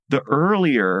the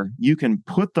earlier you can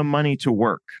put the money to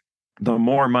work, the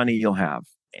more money you'll have.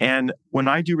 And when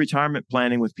I do retirement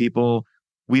planning with people,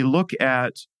 we look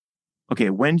at, okay,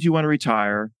 when do you want to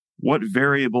retire? What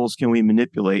variables can we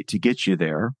manipulate to get you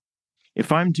there?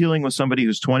 If I'm dealing with somebody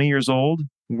who's 20 years old,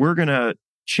 we're going to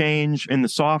change in the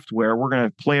software. We're going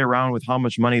to play around with how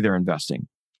much money they're investing.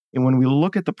 And when we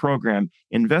look at the program,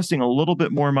 investing a little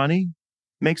bit more money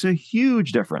makes a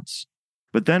huge difference.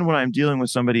 But then when I'm dealing with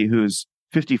somebody who's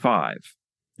 55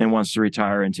 and wants to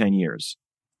retire in 10 years,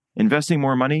 investing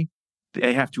more money,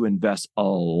 they have to invest a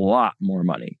lot more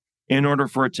money in order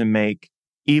for it to make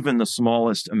even the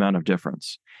smallest amount of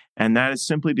difference. And that is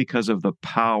simply because of the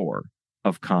power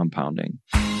of compounding.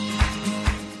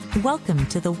 Welcome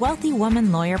to the Wealthy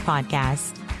Woman Lawyer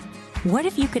Podcast. What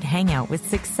if you could hang out with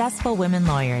successful women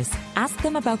lawyers, ask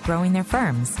them about growing their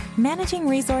firms, managing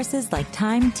resources like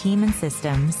time, team, and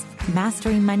systems,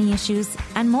 mastering money issues,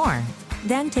 and more?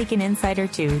 Then take an insight or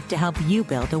two to help you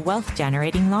build a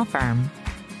wealth-generating law firm.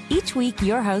 Each week,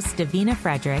 your host, Davina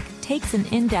Frederick, takes an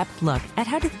in-depth look at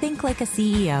how to think like a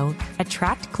CEO,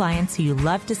 attract clients who you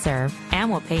love to serve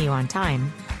and will pay you on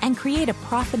time, and create a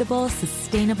profitable,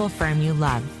 sustainable firm you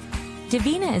love.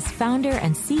 Davina is founder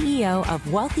and CEO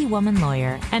of Wealthy Woman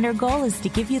Lawyer, and her goal is to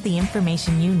give you the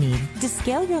information you need to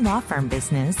scale your law firm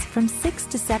business from 6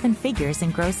 to 7 figures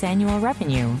in gross annual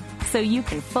revenue, so you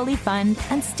can fully fund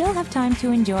and still have time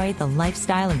to enjoy the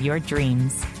lifestyle of your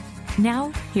dreams.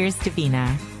 Now, here's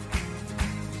Davina.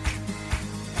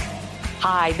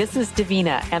 Hi, this is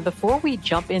Davina, and before we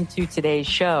jump into today's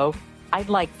show, I'd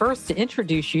like first to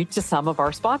introduce you to some of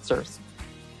our sponsors.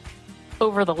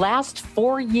 Over the last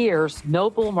 4 years,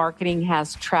 Noble Marketing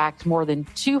has tracked more than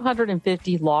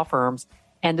 250 law firms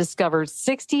and discovered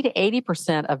 60 to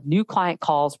 80% of new client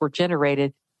calls were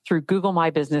generated through Google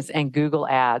My Business and Google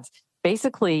Ads.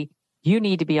 Basically, you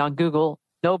need to be on Google.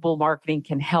 Noble Marketing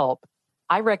can help.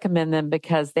 I recommend them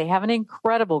because they have an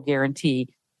incredible guarantee.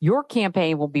 Your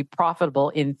campaign will be profitable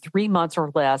in 3 months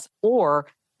or less, or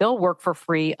they'll work for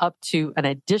free up to an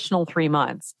additional 3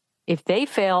 months. If they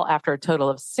fail after a total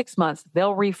of 6 months,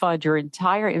 they'll refund your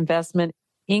entire investment,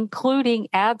 including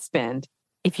ad spend.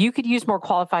 If you could use more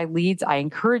qualified leads, I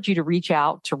encourage you to reach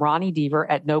out to Ronnie Deaver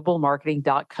at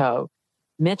noblemarketing.co.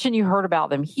 Mention you heard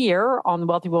about them here on the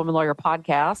Wealthy Woman Lawyer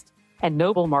podcast, and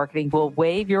Noble Marketing will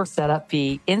waive your setup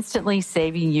fee, instantly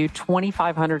saving you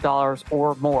 $2,500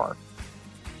 or more.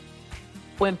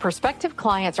 When prospective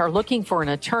clients are looking for an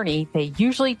attorney, they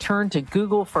usually turn to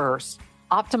Google first.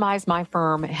 Optimize My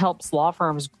Firm helps law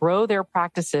firms grow their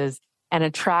practices and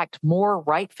attract more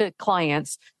right-fit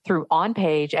clients through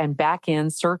on-page and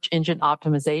back-end search engine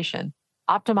optimization.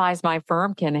 Optimize My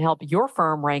Firm can help your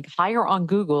firm rank higher on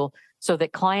Google so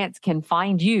that clients can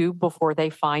find you before they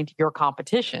find your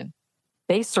competition.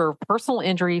 They serve personal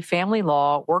injury, family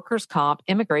law, workers' comp,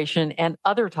 immigration, and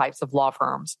other types of law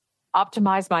firms.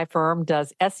 Optimize My Firm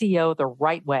does SEO the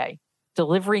right way,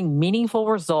 delivering meaningful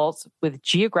results with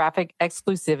geographic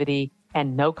exclusivity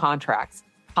and no contracts.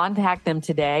 Contact them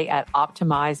today at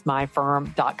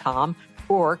optimizemyfirm.com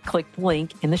or click the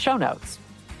link in the show notes.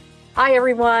 Hi,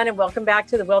 everyone, and welcome back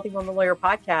to the Wealthy Woman Lawyer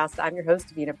podcast. I'm your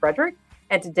host, Davina Frederick,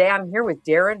 and today I'm here with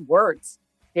Darren Wurz.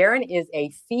 Darren is a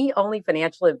fee-only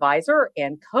financial advisor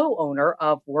and co-owner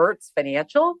of Wurz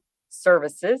Financial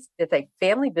Services. It's a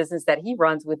family business that he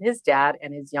runs with his dad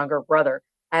and his younger brother.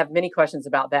 I have many questions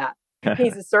about that.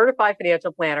 He's a certified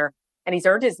financial planner, and he's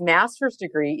earned his master's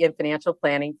degree in financial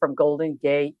planning from Golden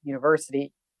Gate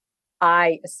University.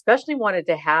 I especially wanted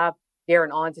to have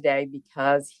Darren on today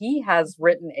because he has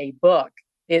written a book.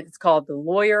 It's called The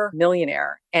Lawyer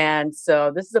Millionaire. And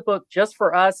so this is a book just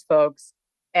for us folks.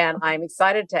 And I'm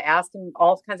excited to ask him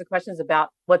all kinds of questions about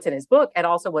what's in his book and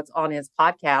also what's on his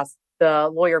podcast, The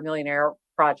Lawyer Millionaire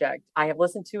Project. I have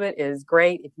listened to it. It is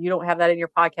great. If you don't have that in your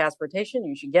podcast rotation,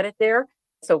 you should get it there.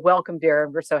 So welcome,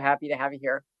 Darren. We're so happy to have you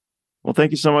here. Well, thank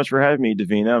you so much for having me,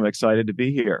 Davina. I'm excited to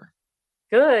be here.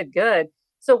 Good, good.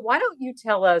 So why don't you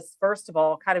tell us, first of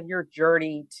all, kind of your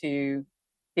journey to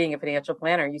being a financial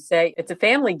planner? You say it's a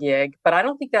family gig, but I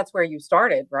don't think that's where you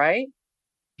started, right?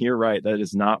 You're right. That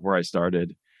is not where I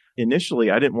started. Initially,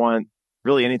 I didn't want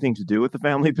really anything to do with the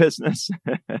family business.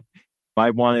 I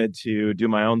wanted to do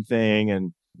my own thing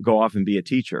and go off and be a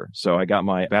teacher. So I got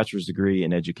my bachelor's degree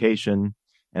in education,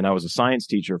 and I was a science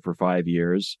teacher for 5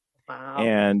 years. Wow.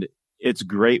 And it's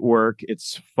great work.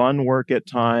 It's fun work at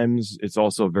times. It's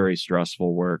also very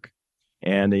stressful work.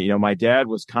 And, my dad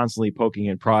was constantly poking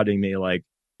and prodding me like,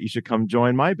 you should come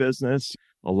join my business.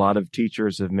 A lot of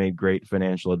teachers have made great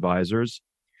financial advisors.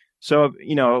 So,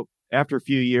 after a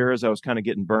few years, I was kind of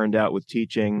getting burned out with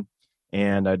teaching.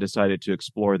 And I decided to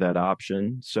explore that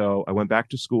option. So I went back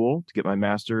to school to get my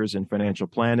master's in financial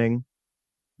planning.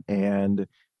 And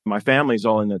my family's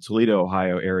all in the Toledo,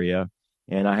 Ohio area.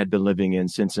 And I had been living in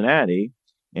Cincinnati.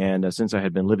 And since I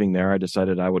had been living there, I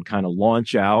decided I would kind of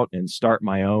launch out and start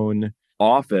my own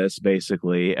office,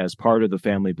 basically, as part of the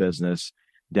family business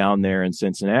down there in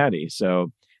Cincinnati.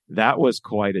 So that was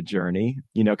quite a journey,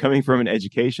 coming from an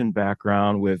education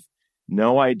background with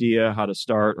no idea how to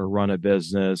start or run a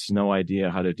business, no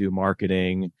idea how to do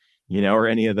marketing, or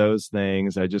any of those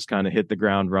things. I just kind of hit the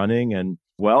ground running. And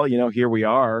well, here we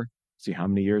are. See, how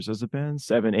many years has it been?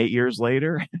 7, 8 years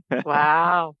later.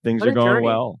 Wow. Things What are a going journey.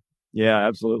 well. Yeah,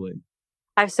 absolutely.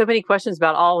 I have so many questions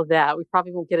about all of that. We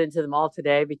probably won't get into them all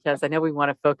today because I know we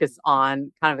want to focus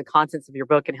on kind of the contents of your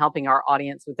book and helping our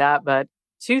audience with that. But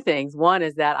two things. One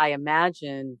is that I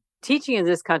imagine teaching in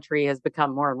this country has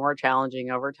become more and more challenging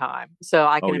over time. So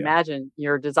I can imagine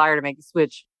your desire to make the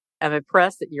switch. I'm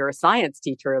impressed that you're a science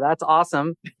teacher. That's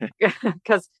awesome.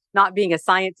 Because not being a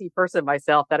sciencey person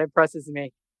myself, that impresses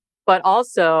me. But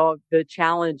also the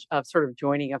challenge of sort of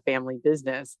joining a family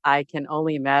business. I can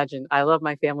only imagine. I love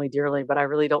my family dearly, but I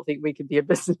really don't think we could be a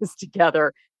business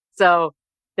together. So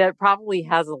that probably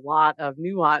has a lot of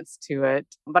nuance to it.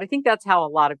 But I think that's how a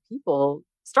lot of people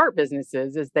start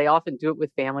businesses, is they often do it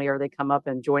with family or they come up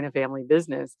and join a family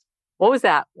business. What was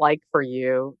that like for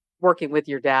you working with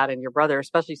your dad and your brother,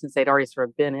 especially since they'd already sort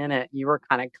of been in it? You were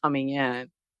kind of coming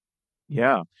in.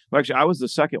 Yeah. Well, actually, I was the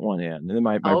second one in, and then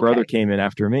my brother came in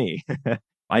after me.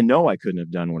 I know I couldn't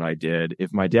have done what I did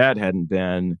if my dad hadn't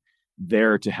been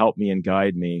there to help me and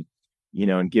guide me,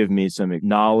 and give me some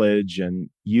knowledge and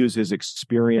use his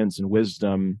experience and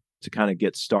wisdom to kind of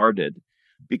get started.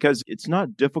 Because it's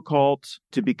not difficult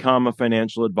to become a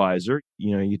financial advisor.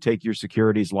 You take your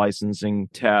securities licensing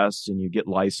tests and you get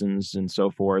licensed and so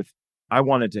forth. I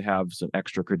wanted to have some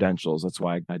extra credentials. That's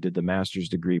why I did the master's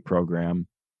degree program.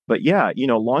 But yeah,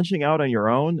 launching out on your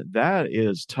own, that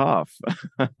is tough.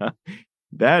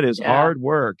 That is hard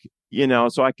work,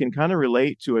 so I can kind of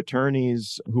relate to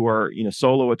attorneys who are,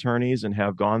 solo attorneys and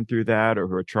have gone through that or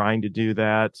who are trying to do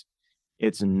that.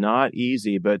 It's not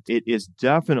easy, but it is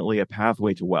definitely a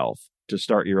pathway to wealth to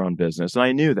start your own business. And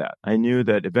I knew that. I knew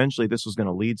that eventually this was going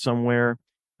to lead somewhere.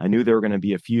 I knew there were going to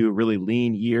be a few really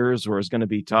lean years where it's going to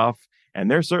be tough. And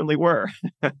there certainly were.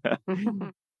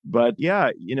 But yeah,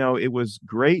 it was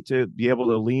great to be able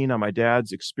to lean on my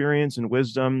dad's experience and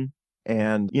wisdom.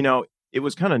 And, it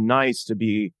was kind of nice to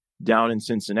be down in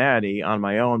Cincinnati on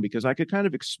my own because I could kind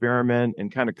of experiment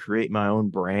and kind of create my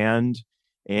own brand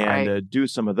and do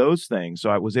some of those things. So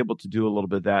I was able to do a little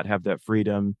bit of that, have that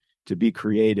freedom to be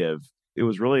creative. It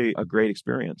was really a great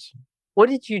experience. What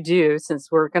did you do, since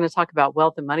we're going to talk about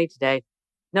wealth and money today,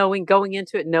 going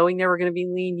into it, knowing there were going to be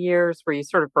lean years? Were you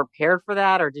sort of prepared for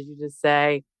that? Or did you just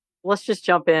say, let's just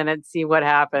jump in and see what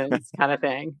happens kind of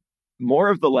thing? More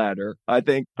of the latter. I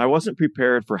think I wasn't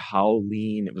prepared for how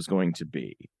lean it was going to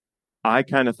be. I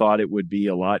kind of thought it would be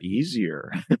a lot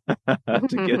easier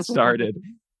to get started.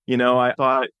 I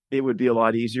thought it would be a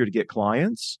lot easier to get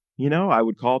clients. I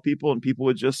would call people and people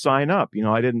would just sign up.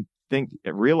 I didn't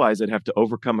realize I'd have to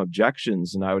overcome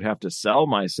objections and I would have to sell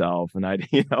myself and I'd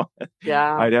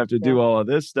have to do all of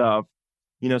this stuff.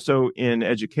 So in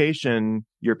education,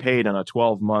 you're paid on a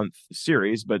 12-month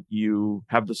series, but you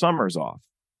have the summers off.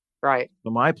 Right. So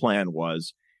my plan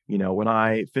was, when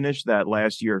I finished that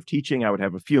last year of teaching, I would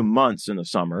have a few months in the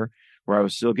summer where I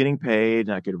was still getting paid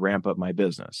and I could ramp up my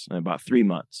business in about 3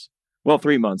 months. Well,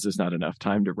 3 months is not enough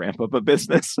time to ramp up a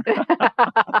business.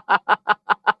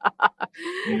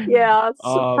 Yeah.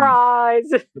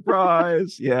 Surprise.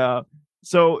 Surprise. Yeah.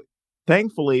 So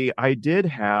thankfully, I did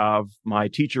have my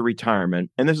teacher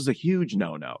retirement, and this is a huge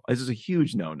no-no.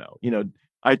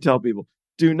 I tell people,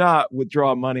 do not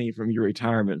withdraw money from your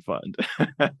retirement fund.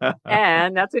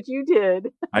 And that's what you did.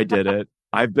 I did it.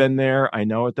 I've been there. I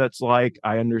know what that's like.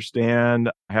 I understand.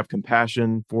 I have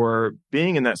compassion for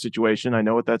being in that situation. I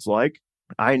know what that's like.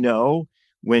 I know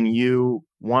when you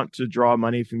want to draw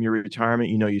money from your retirement,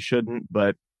 you shouldn't,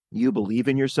 but you believe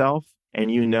in yourself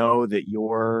and you know that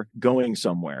you're going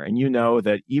somewhere. And you know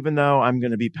that even though I'm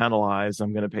going to be penalized,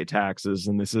 I'm going to pay taxes.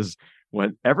 And this is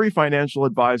what every financial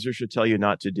advisor should tell you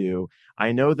not to do.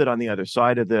 I know that on the other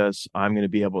side of this, I'm going to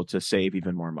be able to save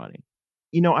even more money.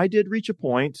 I did reach a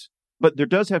point, but there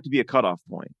does have to be a cutoff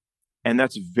point. And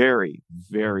that's very,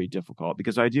 very difficult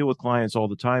because I deal with clients all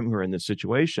the time who are in this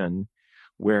situation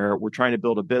where we're trying to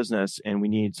build a business and we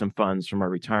need some funds from our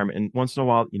retirement. And once in a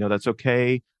while, that's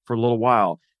okay for a little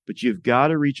while, but you've got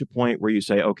to reach a point where you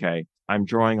say, okay, I'm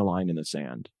drawing a line in the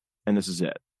sand and this is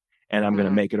it. And I'm going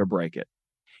to make it or break it.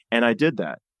 And I did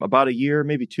that. about a year,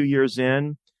 maybe 2 years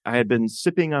in, I had been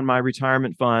sipping on my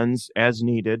retirement funds as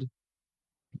needed.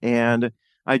 And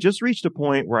I just reached a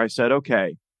point where I said,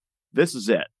 okay, this is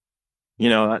it.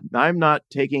 I'm not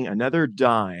taking another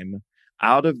dime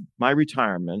out of my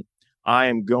retirement. I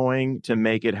am going to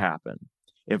make it happen.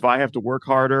 If I have to work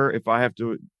harder, if I have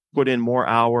to put in more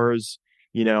hours,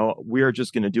 we are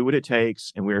just going to do what it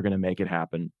takes and we are going to make it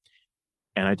happen.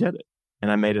 And I did it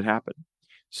and I made it happen.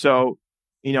 So,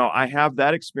 I have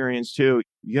that experience too.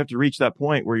 You have to reach that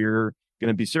point where you're going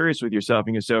to be serious with yourself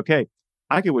and you say, okay,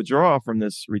 I could withdraw from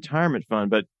this retirement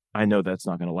fund, but I know that's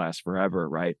not going to last forever,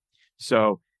 right?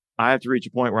 So I have to reach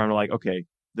a point where I'm like, okay,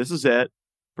 this is it.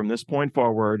 From this point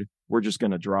forward, we're just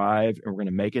going to drive and we're going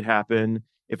to make it happen.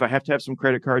 If I have to have some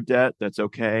credit card debt, that's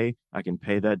okay. I can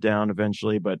pay that down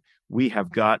eventually, but we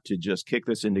have got to just kick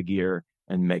this into gear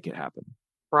and make it happen.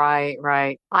 Right,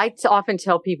 right. I often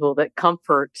tell people that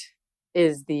comfort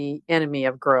is the enemy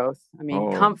of growth. I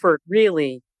mean, comfort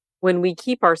really, when we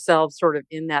keep ourselves sort of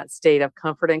in that state of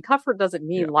comfort, and comfort doesn't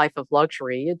mean life of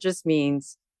luxury. It just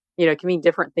means, it can mean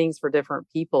different things for different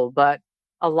people. But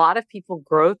a lot of people,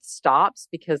 growth stops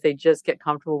because they just get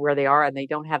comfortable where they are and they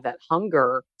don't have that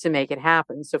hunger to make it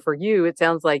happen. So for you, it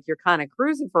sounds like you're kind of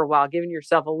cruising for a while, giving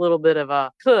yourself a little bit of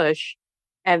a push.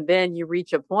 And then you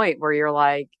reach a point where you're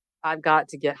like, I've got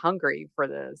to get hungry for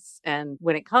this. And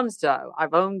when it comes to,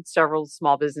 I've owned several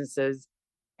small businesses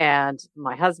and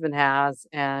my husband has,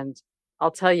 and I'll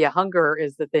tell you, hunger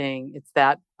is the thing. It's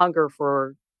that hunger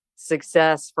for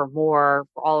success, for more,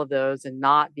 for all of those, and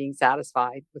not being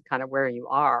satisfied with kind of where you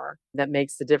are that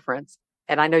makes the difference.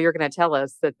 And I know you're going to tell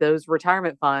us that those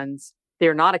retirement funds,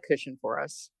 they're not a cushion for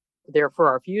us. They're for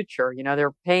our future.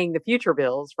 They're paying the future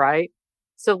bills, right?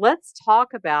 So let's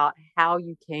talk about how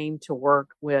you came to work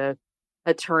with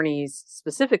attorneys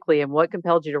specifically and what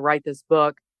compelled you to write this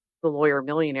book, The Lawyer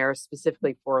Millionaire,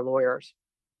 specifically for lawyers.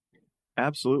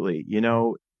 Absolutely.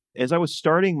 As I was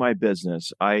starting my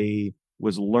business, I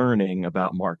was learning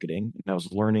about marketing and I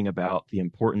was learning about the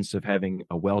importance of having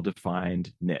a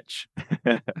well-defined niche.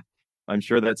 I'm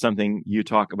sure that's something you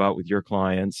talk about with your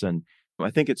clients, and I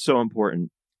think it's so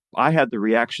important. I had the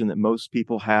reaction that most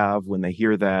people have when they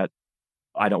hear that.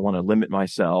 I don't want to limit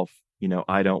myself.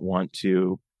 I don't want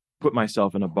to put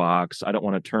myself in a box. I don't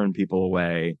want to turn people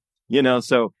away.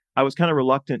 So I was kind of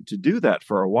reluctant to do that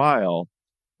for a while.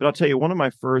 But I'll tell you, one of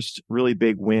my first really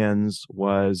big wins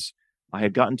was I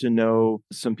had gotten to know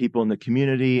some people in the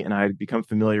community and I had become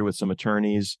familiar with some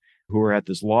attorneys who were at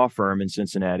this law firm in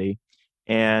Cincinnati.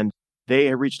 And they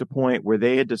had reached a point where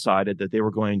they had decided that they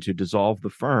were going to dissolve the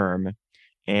firm.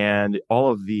 And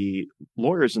all of the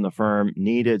lawyers in the firm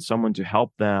needed someone to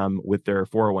help them with their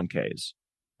 401ks.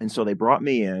 And so they brought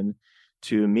me in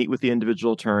to meet with the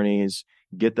individual attorneys,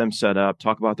 get them set up,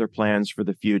 talk about their plans for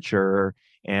the future,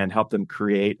 and help them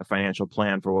create a financial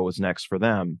plan for what was next for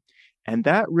them. And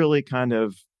that really kind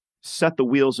of set the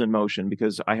wheels in motion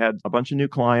because I had a bunch of new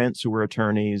clients who were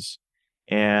attorneys,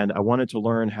 and I wanted to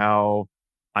learn how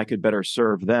I could better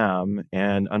serve them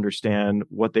and understand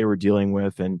what they were dealing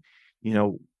with. And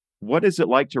what is it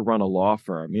like to run a law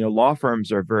firm? Law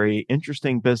firms are very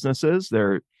interesting businesses.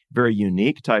 They're very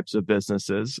unique types of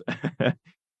businesses.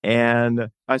 And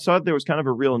I saw there was kind of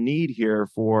a real need here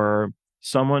for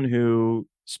someone who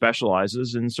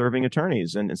specializes in serving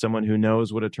attorneys and someone who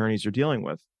knows what attorneys are dealing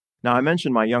with. Now, I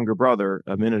mentioned my younger brother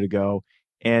a minute ago,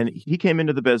 and he came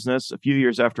into the business a few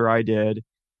years after I did,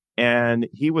 and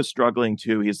he was struggling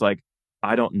too. He's like,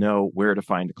 I don't know where to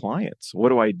find clients. What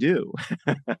do I do?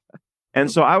 And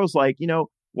so I was like,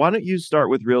 why don't you start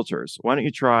with realtors? Why don't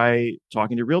you try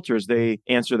talking to realtors? They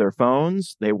answer their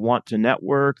phones. They want to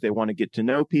network. They want to get to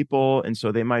know people. And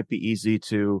so they might be easy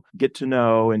to get to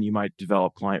know, and you might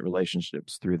develop client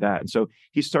relationships through that. And so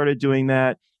he started doing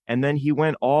that. And then he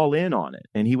went all in on it.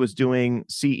 And he was doing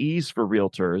CEs for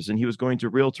realtors, and he was going to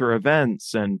realtor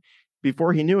events. And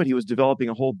before he knew it, he was developing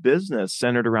a whole business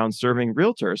centered around serving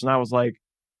realtors. And I was like,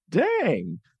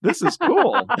 dang, this is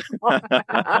cool.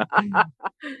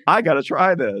 I got to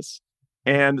try this.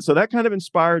 And so that kind of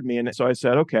inspired me. And so I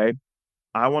said, okay,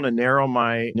 I want to narrow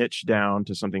my niche down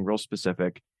to something real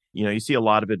specific. You see a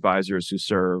lot of advisors who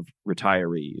serve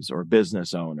retirees or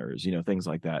business owners, things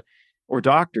like that, or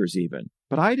doctors even.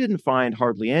 But I didn't find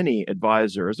hardly any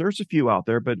advisors. There's a few out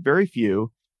there, but very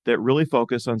few that really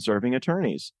focus on serving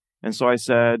attorneys. And so I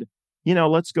said,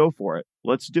 let's go for it.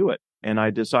 Let's do it. And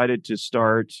I decided to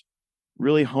start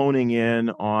really honing in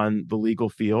on the legal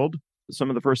field. Some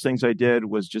of the first things I did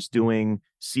was just doing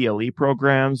CLE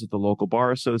programs at the local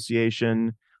bar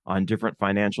association on different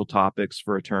financial topics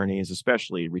for attorneys,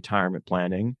 especially retirement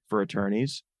planning for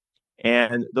attorneys.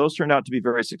 And those turned out to be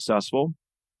very successful.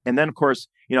 And then, of course,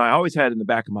 I always had in the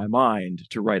back of my mind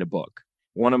to write a book.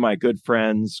 One of my good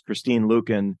friends, Christine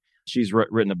Lucan, she's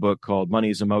written a book called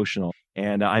Money's Emotional.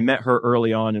 And I met her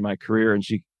early on in my career, and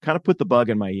she kind of put the bug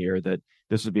in my ear that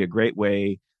this would be a great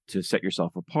way to set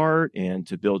yourself apart and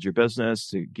to build your business,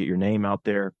 to get your name out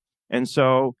there. And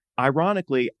so,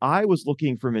 ironically, I was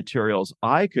looking for materials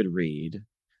I could read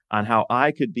on how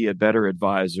I could be a better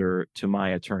advisor to my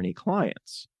attorney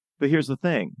clients. But here's the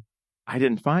thing. I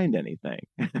didn't find anything.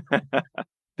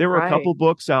 There were a couple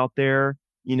books out there,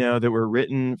 that were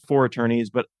written for attorneys,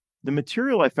 but the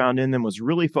material I found in them was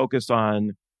really focused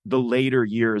on the later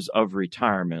years of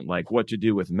retirement, like what to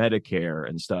do with Medicare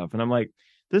and stuff. And I'm like,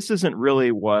 this isn't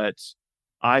really what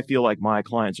I feel like my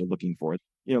clients are looking for.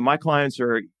 My clients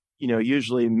are,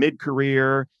 usually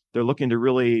mid-career. They're looking to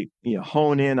really,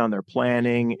 hone in on their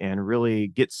planning and really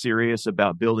get serious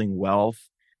about building wealth.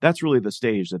 That's really the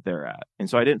stage that they're at. And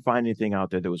so I didn't find anything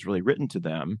out there that was really written to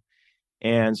them.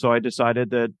 And so I decided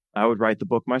that I would write the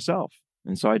book myself.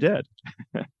 And so I did.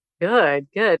 Good,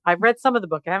 good. I've read some of the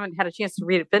book. I haven't had a chance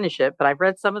to finish it, but I've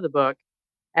read some of the book.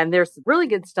 And there's really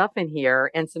good stuff in here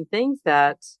and some things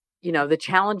that, the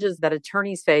challenges that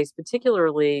attorneys face,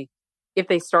 particularly if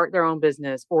they start their own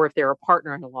business or if they're a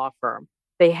partner in a law firm.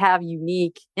 They have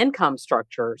unique income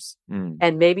structures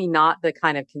and maybe not the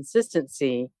kind of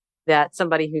consistency that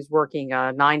somebody who's working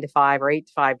a 9 to 5 or 8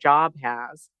 to 5 job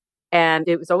has. And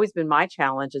it was always been my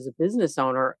challenge as a business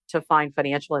owner to find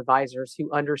financial advisors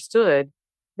who understood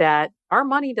that our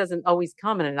money doesn't always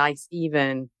come in a nice,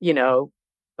 even,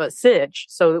 sitch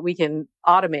so that we can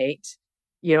automate,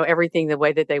 everything the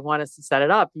way that they want us to set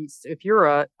it up. If you're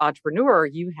an entrepreneur,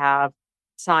 you have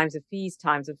times of feast,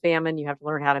 times of famine. You have to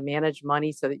learn how to manage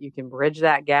money so that you can bridge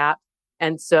that gap.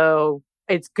 And so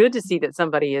it's good to see that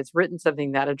somebody has written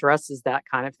something that addresses that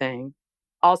kind of thing.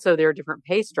 Also, there are different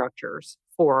pay structures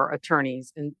for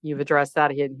attorneys, and you've addressed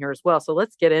that in here as well. So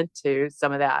let's get into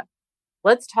some of that.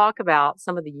 Let's talk about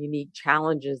some of the unique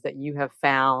challenges that you have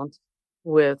found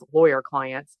with lawyer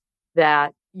clients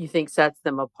that you think sets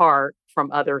them apart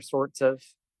from other sorts of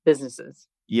businesses.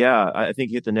 Yeah, I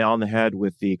think you hit the nail on the head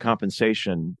with the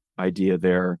compensation idea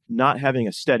there. Not having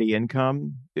a steady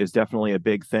income is definitely a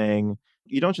big thing.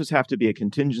 You don't just have to be a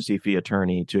contingency fee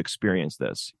attorney to experience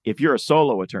this. If you're a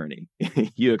solo attorney,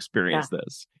 you experience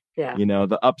this. Yeah.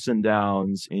 The ups and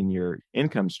downs in your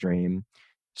income stream.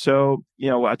 So,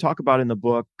 I talk about in the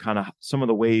book kind of some of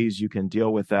the ways you can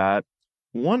deal with that.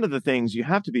 One of the things you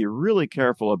have to be really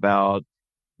careful about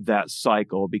that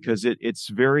cycle because it's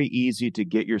very easy to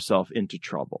get yourself into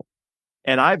trouble.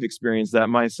 And I've experienced that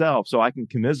myself. So I can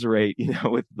commiserate,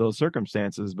 with those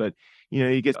circumstances. But,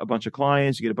 you get a bunch of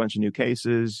clients, you get a bunch of new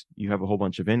cases, you have a whole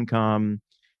bunch of income,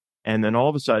 and then all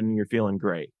of a sudden you're feeling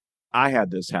great. I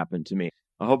had this happen to me.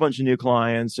 A whole bunch of new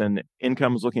clients and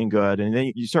income's looking good. And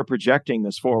then you start projecting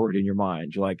this forward in your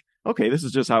mind. You're like, okay, this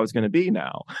is just how it's going to be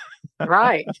now.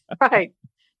 Right. Not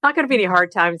going to be any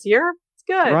hard times here. It's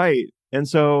good. Right. And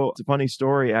so it's a funny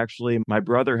story. Actually, my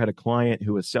brother had a client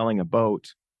who was selling a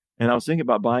boat, and I was thinking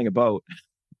about buying a boat.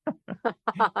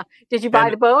 Did you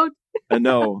buy the boat?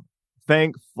 No,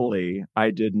 thankfully, I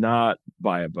did not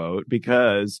buy a boat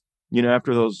because,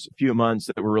 after those few months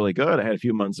that were really good, I had a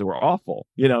few months that were awful,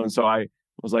 and so I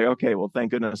was like, okay, well, thank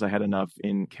goodness I had enough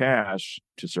in cash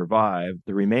to survive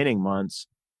the remaining months.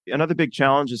 Another big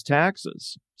challenge is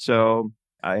taxes. So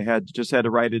I had to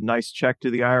write a nice check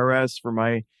to the IRS for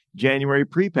my January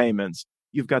prepayments.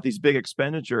 You've got these big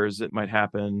expenditures that might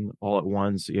happen all at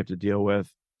once that you have to deal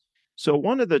with. So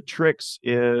one of the tricks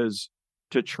is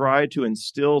to try to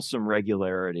instill some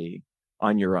regularity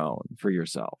on your own for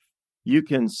yourself. You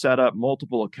can set up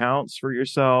multiple accounts for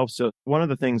yourself. So one of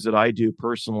the things that I do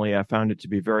personally, I found it to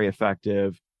be very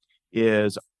effective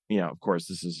is, of course,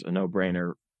 this is a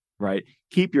no-brainer, right?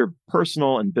 Keep your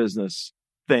personal and business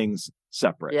things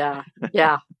separate.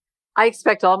 Yeah. I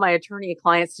expect all my attorney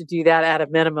clients to do that at a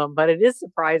minimum, but it is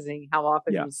surprising how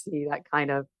often you see that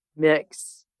kind of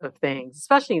mix of things,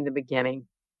 especially in the beginning.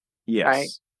 Yes, right?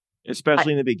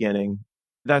 Especially in the beginning.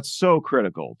 That's so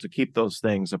critical to keep those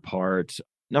things apart.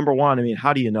 Number one,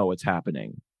 how do you know what's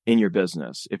happening in your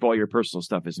business if all your personal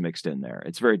stuff is mixed in there?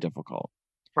 It's very difficult.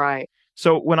 Right.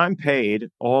 So when I'm paid,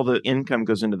 all the income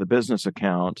goes into the business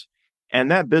account, and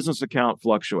that business account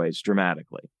fluctuates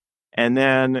dramatically. And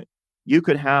then you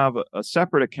could have a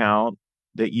separate account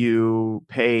that you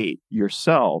pay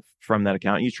yourself from that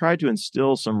account. You try to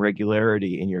instill some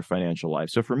regularity in your financial life.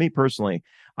 So for me personally,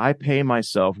 I pay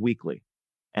myself weekly,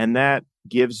 and that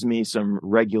gives me some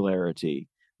regularity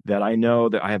that I know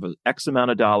that I have an X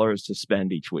amount of dollars to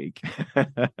spend each week.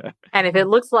 And if it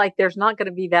looks like there's not going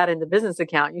to be that in the business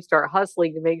account, you start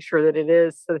hustling to make sure that it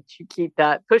is so that you keep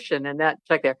that cushion and that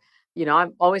check there.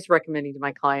 I'm always recommending to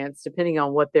my clients, depending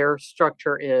on what their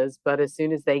structure is, but as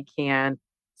soon as they can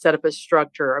set up a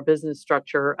structure, a business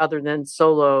structure other than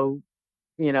solo,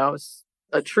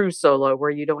 a true solo where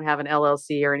you don't have an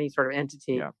LLC or any sort of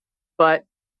entity. Yeah. But,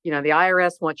 the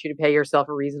IRS wants you to pay yourself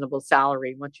a reasonable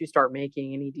salary once you start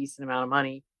making any decent amount of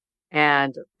money.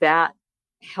 And that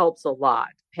helps a lot,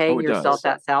 paying yourself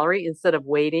that salary instead of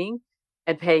waiting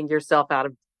and paying yourself out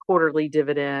of quarterly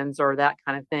dividends or that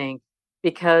kind of thing,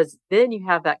 because then you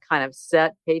have that kind of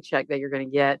set paycheck that you're going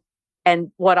to get. And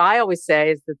what I always say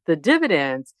is that the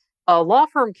dividends, a law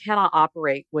firm cannot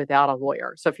operate without a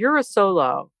lawyer. So if you're a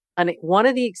solo, and one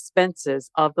of the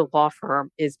expenses of the law firm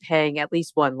is paying at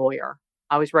least one lawyer.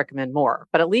 I always recommend more,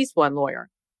 but at least one lawyer.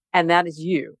 And that is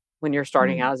you when you're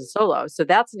starting out as a solo. So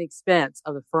that's an expense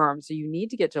of the firm. So you need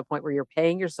to get to a point where you're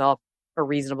paying yourself a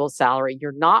reasonable salary.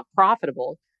 You're not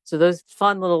profitable. So those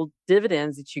fun little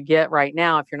dividends that you get right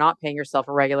now, if you're not paying yourself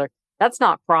a regular, that's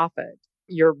not profit.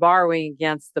 You're borrowing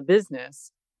against the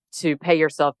business to pay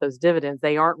yourself those dividends.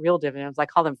 They aren't real dividends. I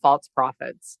call them false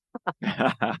profits.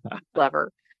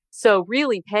 Clever. So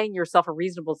really paying yourself a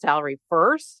reasonable salary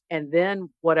first, and then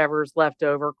whatever's left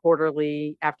over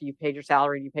quarterly after you paid your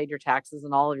salary and you paid your taxes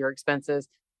and all of your expenses,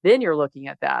 then you're looking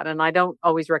at that. And I don't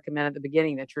always recommend at the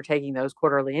beginning that you're taking those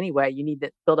quarterly anyway. You need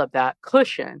to build up that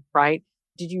cushion, right?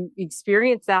 Did you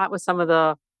experience that with some of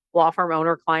the law firm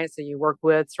owner clients that you work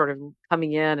with, sort of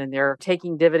coming in and they're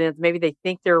taking dividends? Maybe they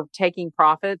think they're taking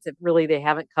profits, if really they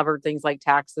haven't covered things like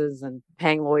taxes and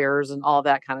paying lawyers and all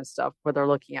that kind of stuff where they're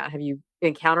looking at. Have you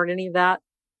encountered any of that?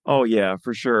 Oh, yeah,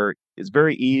 for sure. It's a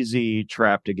very easy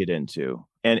trap to get into.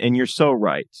 And you're so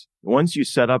right. Once you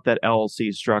set up that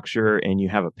LLC structure and you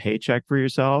have a paycheck for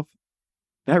yourself,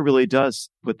 that really does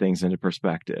put things into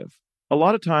perspective. A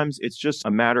lot of times it's just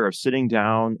a matter of sitting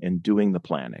down and doing the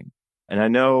planning. And I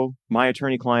know my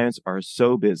attorney clients are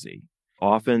so busy.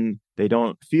 Often they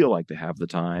don't feel like they have the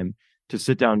time to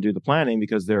sit down and do the planning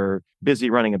because they're busy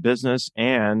running a business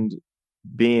and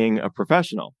being a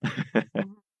professional.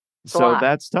 So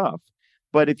that's tough.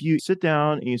 But if you sit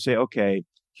down and you say, okay,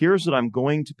 here's what I'm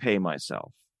going to pay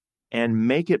myself, and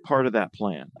make it part of that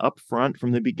plan up front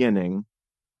from the beginning,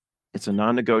 it's a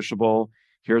non-negotiable.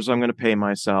 Here's what I'm going to pay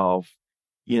myself.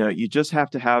 You just have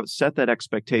to set that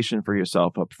expectation for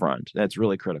yourself up front. That's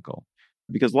really critical,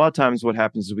 because a lot of times what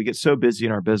happens is we get so busy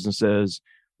in our businesses,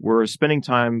 we're spending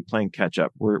time playing catch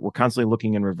up. We're constantly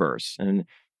looking in reverse. And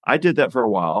I did that for a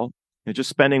while,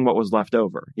 just spending what was left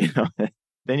over,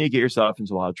 then you get yourself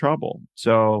into a lot of trouble.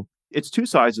 So it's two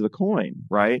sides of the coin,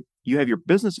 right? You have your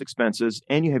business expenses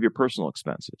and you have your personal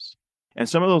expenses. And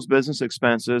some of those business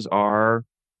expenses are,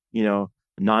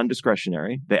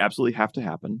 non-discretionary. They absolutely have to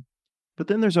happen. But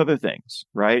then there's other things,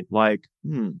 right? Like,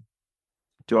 do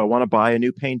I want to buy a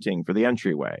new painting for the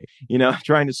entryway?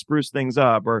 Trying to spruce things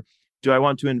up, or do I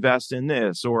want to invest in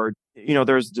this? Or,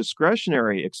 there's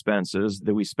discretionary expenses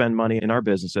that we spend money in our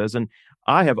businesses. And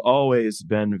I have always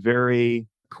been very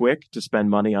quick to spend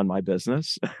money on my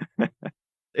business.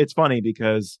 It's funny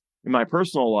because in my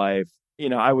personal life,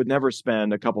 I would never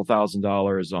spend a couple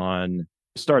 $1,000s on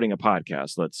starting a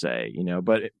podcast, let's say,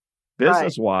 but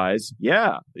business wise,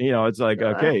 yeah, it's like,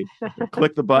 okay,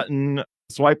 click the button,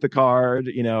 swipe the card,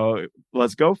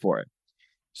 let's go for it.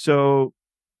 So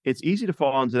it's easy to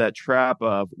fall into that trap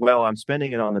of, well, I'm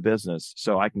spending it on the business,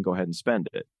 so I can go ahead and spend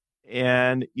it.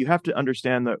 And you have to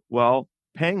understand that, well,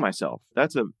 paying myself,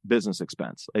 that's a business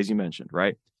expense, as you mentioned,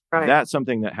 right? That's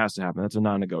something that has to happen. That's a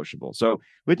non-negotiable. So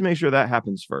we have to make sure that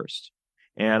happens first.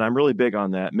 And I'm really big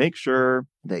on that. Make sure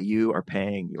that you are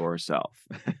paying yourself.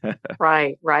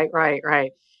 Right.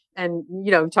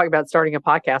 And, talk about starting a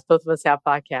podcast. Both of us have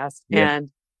podcasts. Yeah. And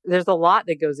there's a lot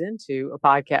that goes into a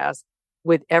podcast.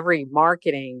 With every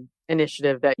marketing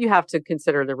initiative that you have to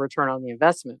consider the return on the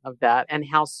investment of that and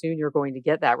how soon you're going to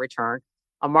get that return.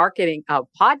 A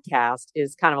podcast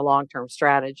is kind of a long-term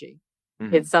strategy.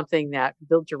 Mm-hmm. It's something that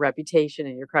builds your reputation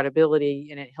and your credibility,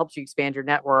 and it helps you expand your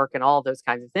network and all those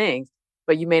kinds of things.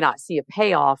 But you may not see a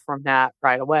payoff from that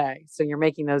right away. So you're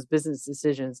making those business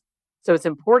decisions. So it's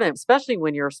important, especially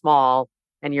when you're small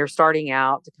and you're starting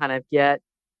out, to kind of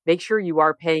make sure you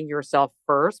are paying yourself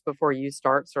first before you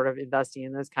start sort of investing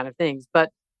in those kind of things. But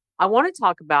I want to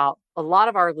talk about, a lot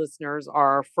of our listeners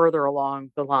are further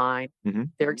along the line. Mm-hmm.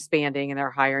 They're expanding and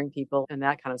they're hiring people and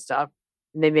that kind of stuff.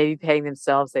 And they may be paying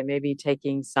themselves. They may be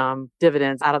taking some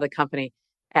dividends out of the company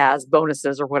as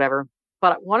bonuses or whatever.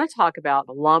 But I want to talk about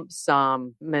a lump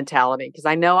sum mentality, because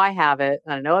I know I have it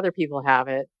and I know other people have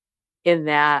it. in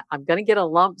that I'm going to get a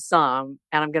lump sum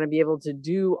and I'm going to be able to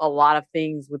do a lot of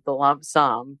things with the lump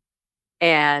sum.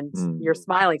 And you're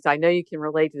smiling. So I know you can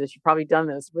relate to this. You've probably done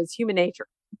this, but it's human nature.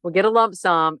 We'll get a lump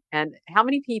sum. And how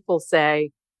many people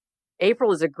say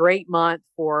April is a great month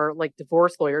for like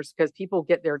divorce lawyers because people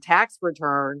get their tax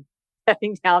return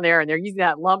heading down there and they're using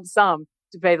that lump sum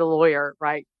to pay the lawyer,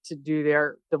 right, to do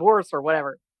their divorce or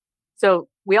whatever. So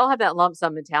we all have that lump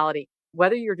sum mentality,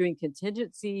 whether you're doing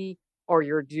contingency or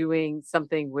you're doing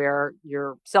something where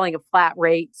you're selling a flat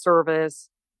rate service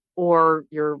or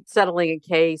you're settling a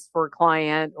case for a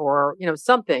client or,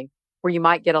 something where you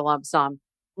might get a lump sum.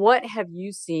 What have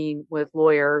you seen with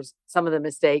lawyers, some of the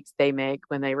mistakes they make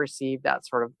when they receive that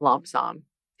sort of lump sum,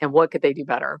 and what could they do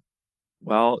better?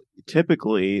 Well,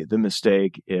 typically the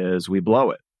mistake is we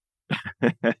blow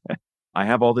it. I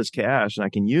have all this cash and I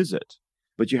can use it,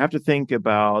 but you have to think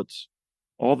about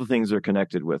all the things that are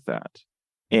connected with that.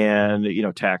 And,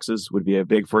 taxes would be a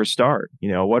big first start.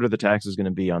 What are the taxes going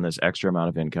to be on this extra amount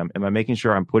of income? Am I making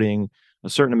sure I'm putting a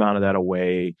certain amount of that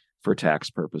away for tax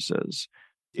purposes?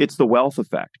 It's the wealth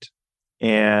effect.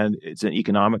 And it's an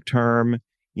economic term.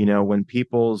 When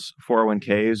people's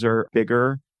 401ks are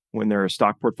bigger, when their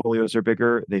stock portfolios are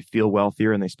bigger, they feel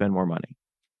wealthier and they spend more money.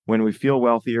 When we feel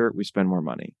wealthier, we spend more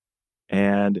money.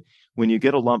 And when you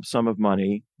get a lump sum of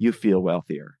money, you feel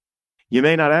wealthier. You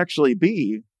may not actually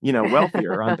be,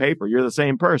 wealthier on paper. You're the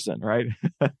same person, right?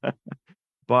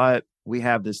 But we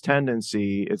have this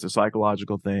tendency, it's a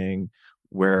psychological thing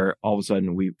where all of a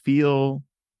sudden we feel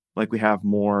like we have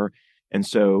more. And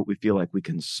so we feel like we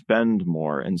can spend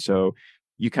more. And so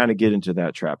you kind of get into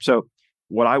that trap. So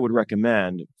what I would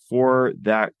recommend for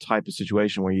that type of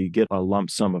situation where you get a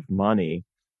lump sum of money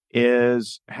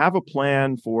is have a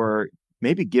plan for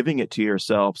maybe giving it to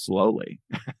yourself slowly,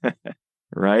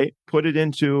 right? Put it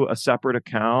into a separate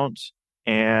account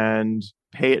and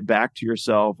pay it back to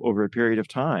yourself over a period of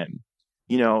time.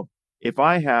 If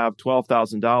I have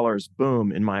 $12,000,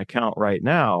 boom, in my account right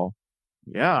now,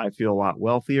 yeah, I feel a lot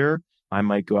wealthier. I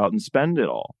might go out and spend it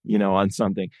all, on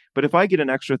something. But if I get an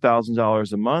extra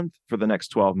 $1,000 a month for the next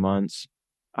 12 months,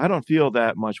 I don't feel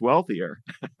that much wealthier.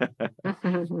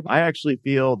 I actually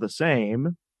feel the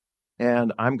same.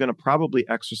 And I'm going to probably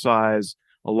exercise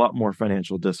a lot more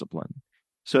financial discipline.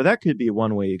 So that could be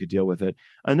one way you could deal with it.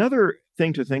 Another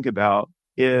thing to think about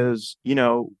is,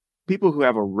 people who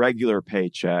have a regular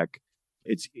paycheck,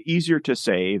 it's easier to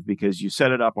save because you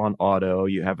set it up on auto.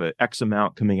 You have an X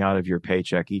amount coming out of your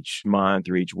paycheck each month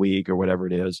or each week or whatever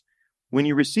it is. When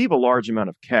you receive a large amount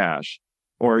of cash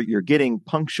or you're getting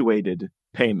punctuated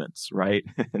payments, right?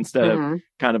 Instead of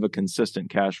kind of a consistent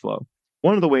cash flow.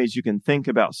 One of the ways you can think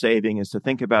about saving is to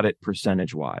think about it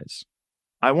percentage-wise.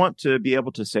 I want to be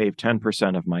able to save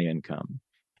 10% of my income.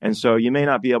 And so you may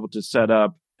not be able to set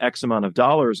up X amount of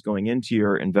dollars going into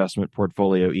your investment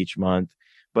portfolio each month.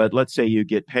 But let's say you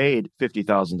get paid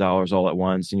 $50,000 all at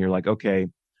once and you're like, okay,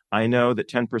 I know that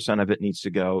 10% of it needs to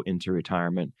go into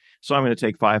retirement. So I'm going to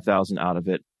take 5,000 out of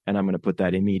it and I'm going to put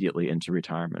that immediately into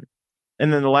retirement.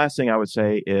 And then the last thing I would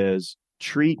say is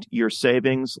treat your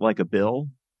savings like a bill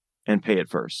and pay it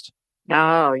first.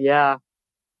 Oh, yeah.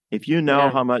 If you know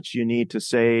how much you need to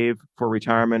save for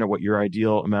retirement or what your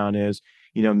ideal amount is,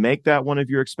 make that one of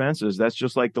your expenses. That's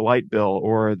just like the light bill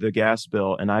or the gas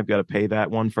bill. And I've got to pay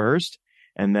that one first.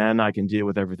 And then I can deal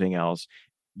with everything else.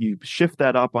 You shift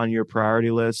that up on your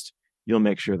priority list, you'll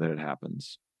make sure that it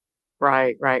happens.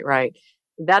 Right.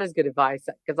 That is good advice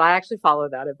because I actually follow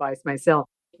that advice myself.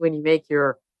 When you make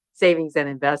your savings and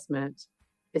investment,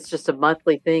 it's just a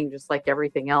monthly thing, just like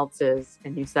everything else is.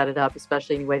 And you set it up,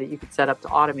 especially in a way that you could set up to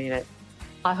automate it.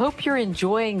 I hope you're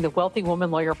enjoying the Wealthy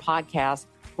Woman Lawyer podcast.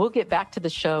 We'll get back to the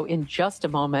show in just a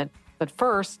moment. But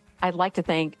first, I'd like to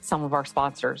thank some of our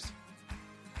sponsors.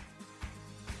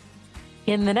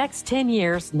 In the next 10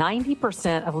 years,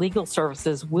 90% of legal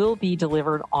services will be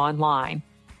delivered online.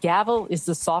 Gavel is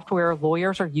the software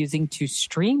lawyers are using to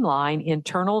streamline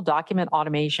internal document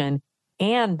automation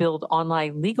and build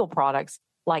online legal products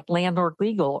like Landlord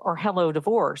Legal or Hello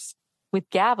Divorce. With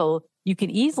Gavel, you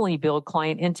can easily build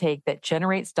client intake that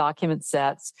generates document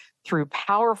sets through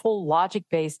powerful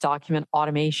logic-based document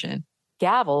automation.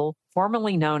 Gavel,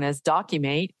 formerly known as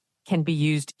Documate, can be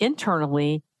used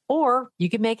internally or you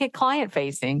can make it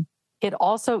client-facing. It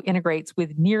also integrates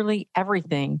with nearly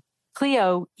everything.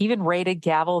 Clio even rated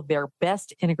Gavel their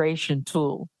best integration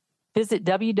tool. Visit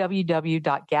www.gavel.io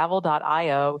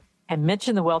and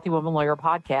mention the Wealthy Woman Lawyer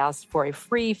podcast for a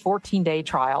free 14-day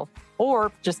trial,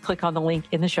 or just click on the link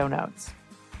in the show notes.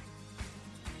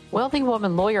 Wealthy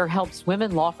Woman Lawyer helps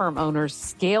women law firm owners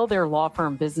scale their law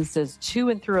firm businesses to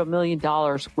and through $1 million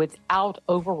without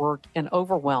overwork and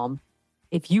overwhelm.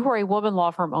 If you are a woman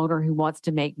law firm owner who wants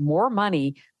to make more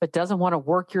money, but doesn't want to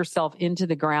work yourself into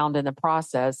the ground in the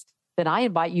process, then I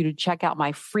invite you to check out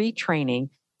my free training,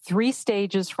 3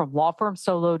 Stages from Law Firm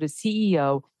Solo to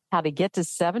CEO, How to Get to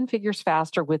 7 Figures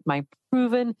Faster with my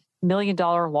proven $1 million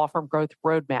law firm growth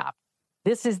roadmap.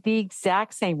 This is the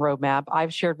exact same roadmap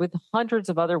I've shared with hundreds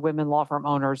of other women law firm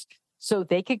owners so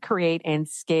they could create and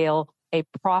scale a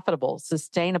profitable,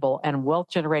 sustainable, and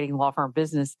wealth-generating law firm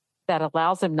business that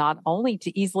allows them not only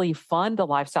to easily fund the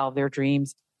lifestyle of their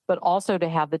dreams, but also to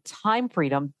have the time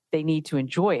freedom they need to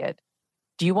enjoy it.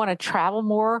 Do you want to travel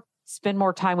more, spend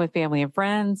more time with family and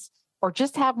friends, or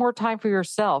just have more time for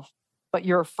yourself, but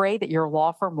you're afraid that your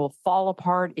law firm will fall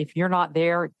apart if you're not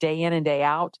there day in and day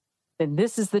out? Then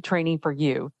this is the training for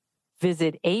you.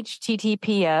 Visit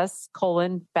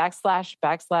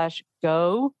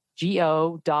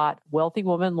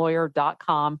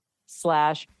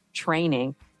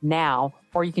https://go.wealthywomanlawyer.com/training now,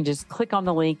 or you can just click on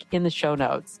the link in the show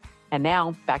notes. And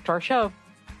now back to our show.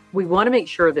 We want to make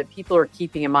sure that people are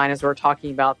keeping in mind as we're talking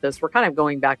about this, we're kind of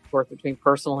going back and forth between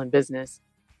personal and business,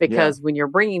 because when you're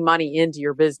bringing money into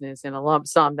your business in a lump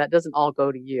sum, that doesn't all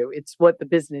go to you. It's what the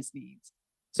business needs.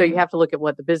 So you have to look at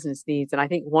what the business needs. And I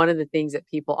think one of the things that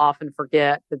people often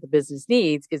forget that the business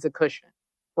needs is a cushion,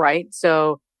 right?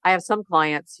 So I have some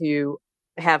clients who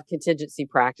have contingency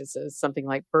practices, something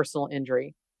like personal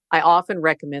injury. I often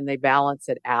recommend they balance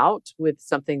it out with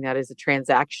something that is a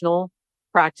transactional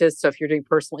practice. So if you're doing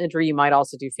personal injury, you might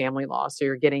also do family law. So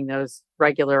you're getting those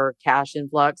regular cash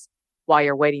influx while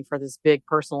you're waiting for this big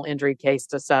personal injury case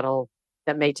to settle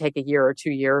that may take a year or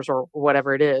 2 years or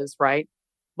whatever it is, right?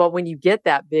 But when you get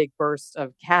that big burst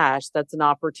of cash, that's an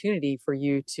opportunity for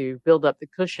you to build up the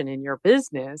cushion in your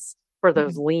business for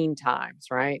those lean times,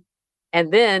 right?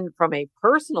 And then from a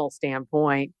personal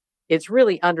standpoint, it's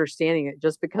really understanding that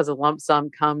just because a lump sum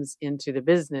comes into the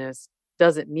business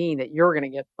doesn't mean that you're going to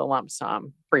get the lump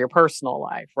sum for your personal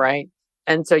life, right?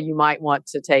 And so you might want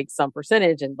to take some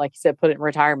percentage and, like you said, put it in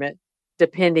retirement,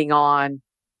 depending on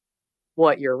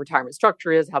what your retirement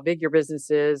structure is, how big your business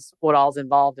is, what all's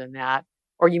involved in that.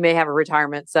 Or you may have a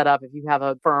retirement set up. If you have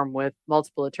a firm with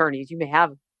multiple attorneys, you may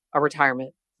have a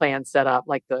retirement plan set up,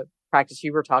 like the practice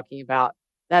you were talking about.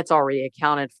 That's already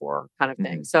accounted for, kind of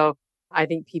thing. So I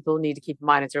think people need to keep in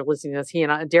mind as they're listening to this.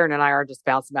 Darren and I are just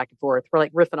bouncing back and forth. We're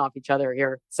like riffing off each other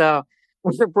here. So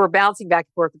we're bouncing back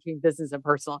and forth between business and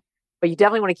personal. But you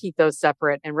definitely want to keep those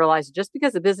separate and realize just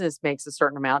because the business makes a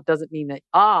certain amount doesn't mean that,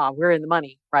 we're in the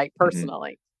money, right?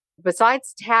 Personally.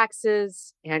 Besides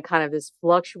taxes and kind of this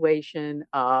fluctuation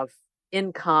of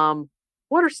income,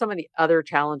 what are some of the other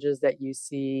challenges that you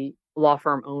see law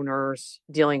firm owners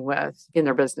dealing with in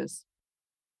their business?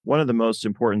 One of the most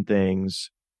important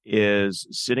things is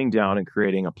sitting down and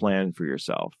creating a plan for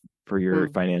yourself, for your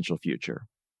financial future.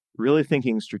 Really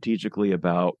thinking strategically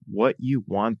about what you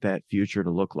want that future to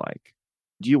look like.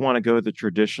 Do you want to go the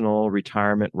traditional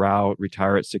retirement route,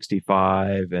 retire at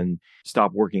 65 and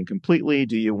stop working completely?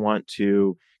 Do you want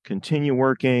to continue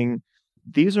working?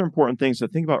 These are important things to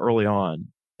think about early on.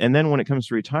 And then when it comes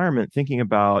to retirement, thinking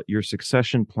about your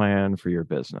succession plan for your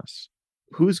business.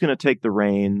 Who's going to take the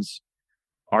reins?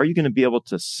 Are you going to be able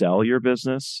to sell your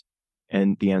business?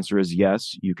 And the answer is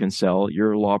yes, you can sell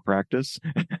your law practice.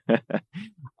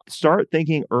 Start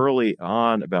thinking early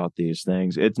on about these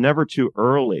things. It's never too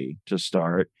early to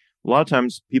start. A lot of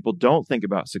times people don't think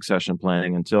about succession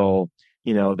planning until,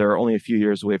 they're only a few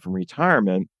years away from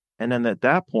retirement. And then at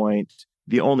that point,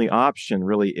 the only option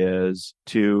really is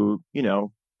to,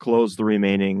 close the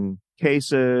remaining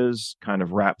cases, kind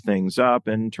of wrap things up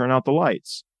and turn out the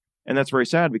lights. And that's very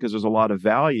sad because there's a lot of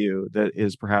value that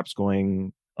is perhaps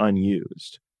going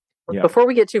unused. Yeah. Before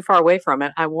we get too far away from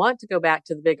it, I want to go back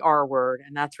to the big R word,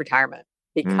 and that's retirement.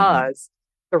 Because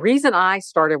the reason I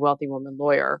started Wealthy Woman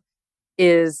Lawyer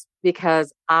is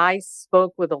because I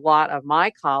spoke with a lot of my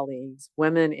colleagues,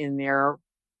 women in their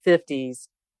 50s,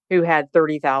 who had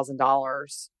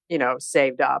 $30,000,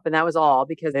 saved up. And that was all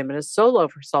because they've been a solo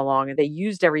for so long and they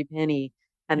used every penny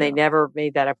and they never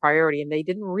made that a priority. And they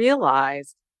didn't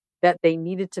realize that they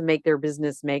needed to make their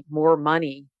business make more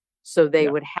money so they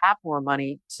would have more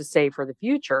money to save for the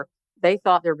future. They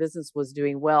thought their business was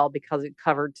doing well because it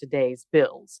covered today's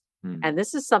bills. And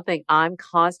this is something I'm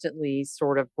constantly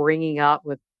sort of bringing up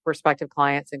with prospective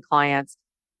clients and clients,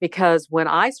 because when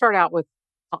I start out with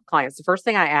clients, the first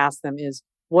thing I ask them is,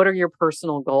 what are your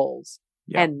personal goals?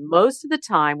 And most of the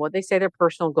time, what they say their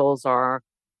personal goals are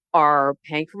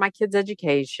paying for my kids'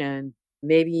 education,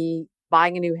 maybe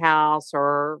buying a new house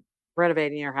or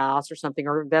renovating your house or something,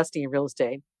 or investing in real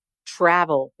estate.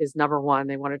 Travel is number one.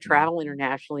 They want to travel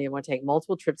internationally and want to take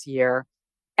multiple trips a year.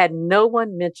 And no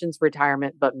one mentions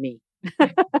retirement but me.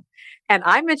 And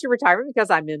I mention retirement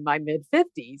because I'm in my mid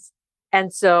 50s.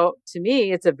 And so to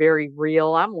me, it's a very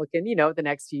real, I'm looking, at the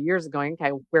next few years going,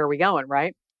 okay, where are we going?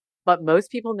 Right. But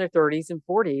most people in their 30s and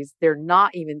 40s, they're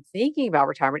not even thinking about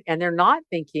retirement, and they're not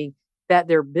thinking that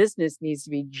their business needs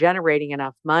to be generating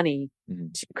enough money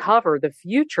to cover the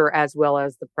future as well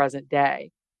as the present day.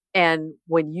 And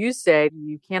when you say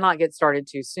you cannot get started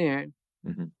too soon,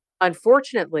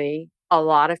 unfortunately, a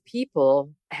lot of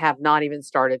people have not even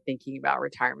started thinking about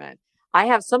retirement. I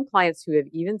have some clients who have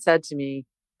even said to me,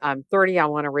 I'm 30, I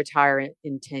want to retire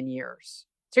in 10 years.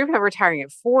 So you're retiring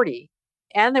at 40,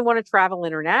 and they want to travel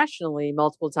internationally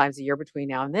multiple times a year between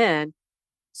now and then.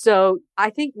 So I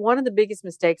think one of the biggest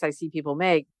mistakes I see people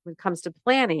make when it comes to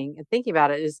planning and thinking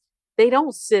about it is they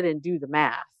don't sit and do the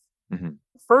math.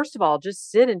 First of all, just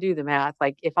sit and do the math.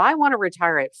 Like if I want to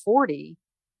retire at 40,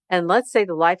 and let's say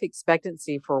the life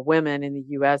expectancy for women in the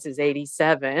US is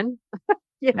 87,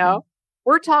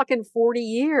 we're talking 40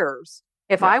 years.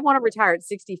 If I want to retire at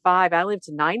 65, I live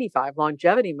to 95,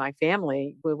 longevity in my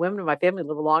family, women in my family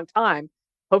live a long time.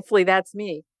 Hopefully that's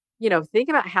me. Think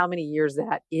about how many years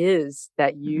that is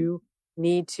that you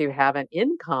need to have an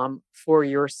income for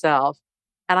yourself.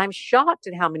 And I'm shocked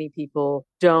at how many people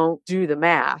don't do the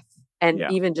math and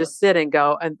even just sit and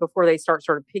go, and before they start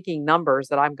sort of picking numbers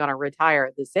that I'm going to retire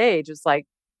at this age, it's like,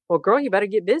 well, girl, you better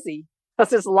get busy because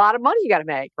there's a lot of money you got to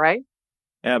make, right?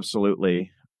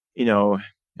 Absolutely.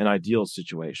 An ideal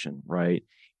situation, right,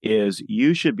 is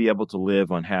you should be able to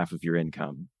live on half of your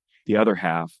income. The other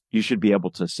half, you should be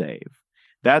able to save.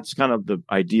 That's kind of the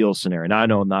ideal scenario. Now, I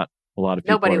know not a lot of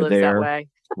people Nobody are lives there, that way.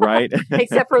 right?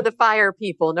 Except for the fire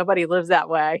people. Nobody lives that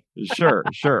way. Sure.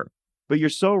 But you're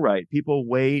so right. People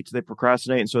wait, they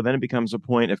procrastinate. And so then it becomes a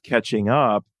point of catching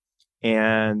up.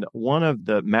 And one of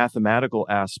the mathematical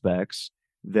aspects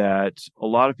that a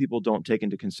lot of people don't take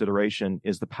into consideration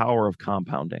is the power of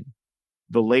compounding.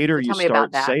 The later you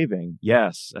start saving,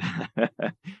 yes.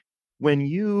 When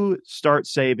you start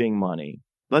saving money,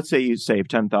 let's say you save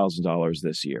 $10,000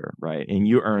 this year, right? And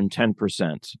you earn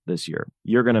 10% this year.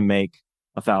 You're going to make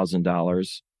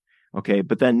 $1,000. Okay.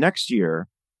 But then next year,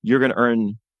 you're going to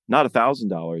earn not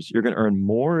 $1,000. You're going to earn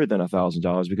more than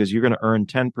 $1,000 because you're going to earn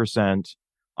 10%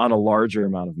 on a larger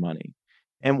amount of money.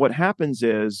 And what happens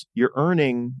is your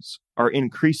earnings are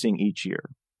increasing each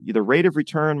year. The rate of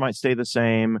return might stay the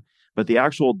same, but the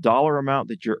actual dollar amount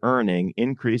that you're earning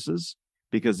increases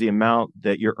because the amount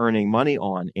that you're earning money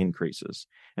on increases.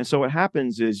 And so what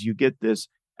happens is you get this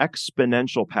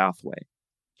exponential pathway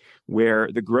where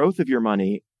the growth of your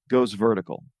money goes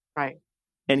vertical. Right.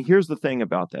 And here's the thing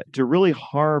about that. To really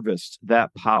harvest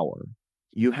that power,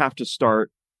 you have to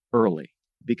start early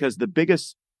because the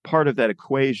biggest part of that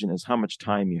equation is how much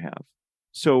time you have.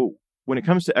 So when it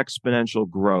comes to exponential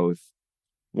growth,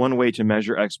 one way to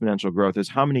measure exponential growth is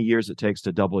how many years it takes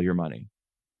to double your money.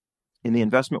 In the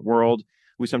investment world,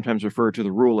 we sometimes refer to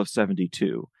the rule of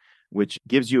 72, which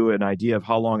gives you an idea of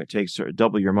how long it takes to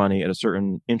double your money at a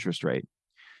certain interest rate.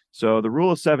 So the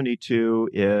rule of 72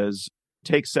 is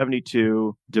take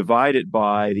 72, divide it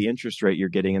by the interest rate you're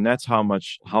getting, and that's how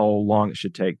long it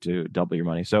should take to double your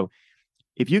money. So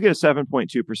if you get a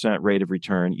 7.2% rate of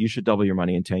return, you should double your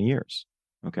money in 10 years.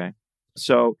 Okay.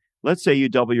 So let's say you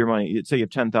double your money. Let's say you have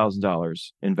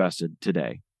 $10,000 invested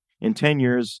today. In 10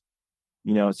 years,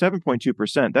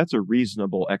 7.2%, that's a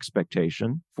reasonable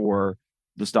expectation for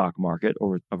the stock market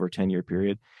over a 10-year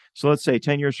period. So let's say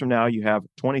 10 years from now, you have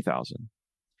 20,000.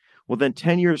 Well, then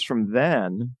 10 years from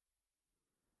then,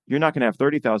 you're not going to have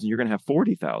 30,000, you're going to have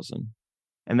 40,000.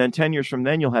 And then 10 years from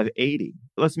then, you'll have 80.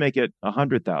 Let's make it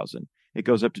 100,000. It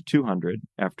goes up to 200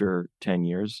 after 10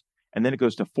 years, and then it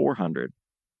goes to 400.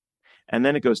 And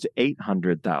then it goes to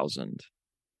 800,000.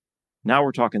 Now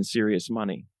we're talking serious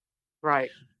money.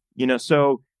 Right.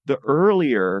 So the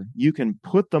earlier you can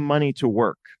put the money to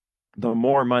work, the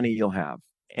more money you'll have.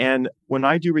 And when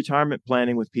I do retirement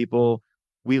planning with people,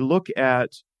 we look at,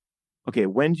 okay,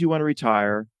 when do you want to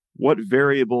retire? What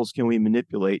variables can we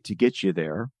manipulate to get you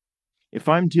there? If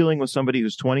I'm dealing with somebody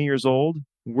who's 20 years old,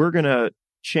 we're going to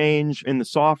change in the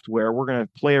software. We're going to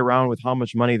play around with how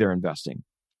much money they're investing.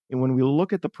 And when we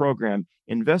look at the program,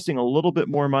 investing a little bit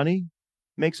more money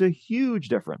makes a huge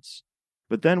difference.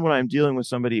 But then when I'm dealing with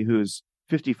somebody who's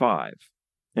 55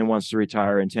 and wants to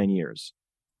retire in 10 years,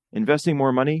 investing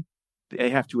more money,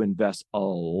 they have to invest a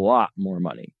lot more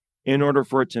money in order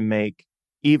for it to make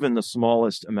even the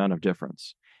smallest amount of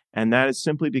difference. And that is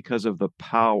simply because of the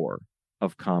power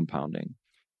of compounding.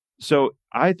 So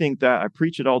I think that I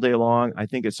preach it all day long. I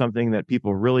think it's something that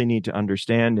people really need to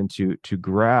understand and to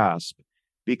grasp,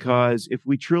 because if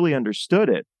we truly understood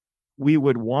it, we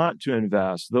would want to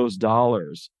invest those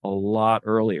dollars a lot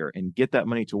earlier and get that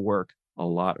money to work a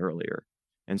lot earlier.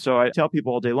 And so I tell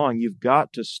people all day long, you've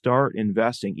got to start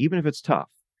investing, even if it's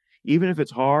tough, even if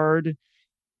it's hard.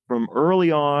 From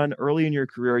early on, early in your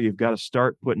career, you've got to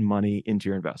start putting money into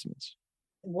your investments.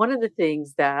 One of the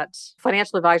things that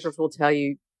financial advisors will tell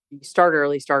you, you start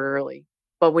early, start early.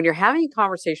 But when you're having a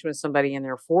conversation with somebody in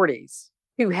their 40s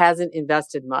who hasn't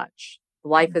invested much,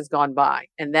 life has gone by.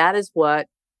 And that is what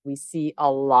we see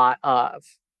a lot of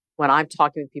when I'm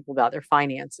talking with people about their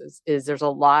finances, is there's a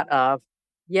lot of,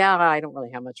 yeah, I don't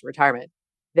really have much retirement.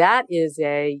 That is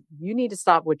you need to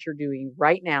stop what you're doing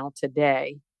right now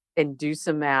today and do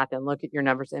some math and look at your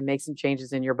numbers and make some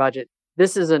changes in your budget.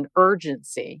 This is an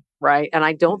urgency, right? And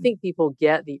I don't think people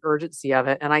get the urgency of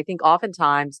it. And I think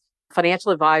oftentimes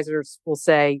financial advisors will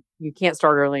say, you can't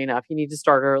start early enough. You need to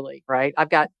start early, right? I've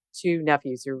got 2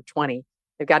 nephews who are 20.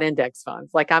 They've got index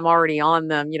funds. Like I'm already on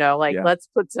them, let's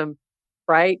put some,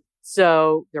 right?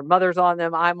 So their mother's on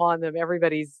them. I'm on them.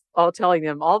 Everybody's all telling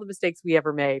them all the mistakes we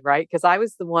ever made, right? Because I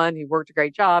was the one who worked a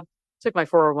great job, took my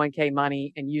 401k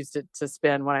money and used it to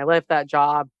spend when I left that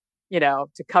job,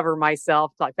 to cover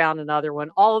myself till I found another one.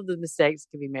 All of the mistakes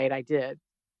can be made. I did.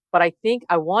 But I think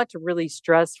I want to really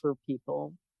stress for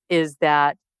people is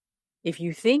that if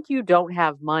you think you don't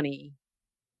have money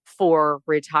for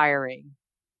retiring,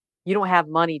 you don't have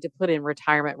money to put in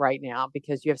retirement right now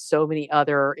because you have so many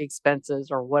other expenses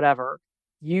or whatever,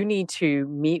 you need to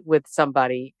meet with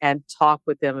somebody and talk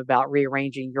with them about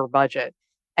rearranging your budget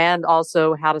and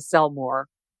also how to sell more,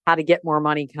 how to get more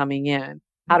money coming in,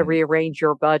 how to rearrange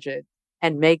your budget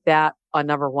and make that a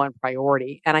number one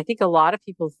priority. And I think a lot of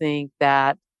people think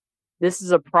that this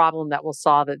is a problem that will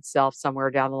solve itself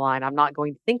somewhere down the line. I'm not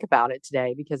going to think about it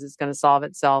today because it's going to solve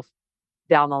itself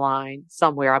down the line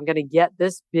somewhere. I'm going to get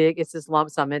this big. It's this lump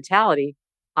sum mentality.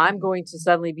 I'm going to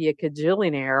suddenly be a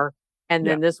cajillionaire and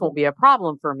then this won't be a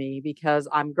problem for me because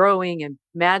I'm growing and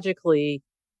magically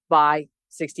by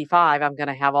 65, I'm going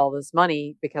to have all this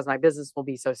money because my business will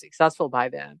be so successful by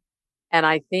then. And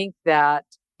I think that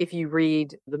if you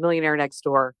read The Millionaire Next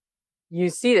Door, you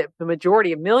see that the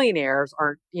majority of millionaires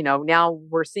are, now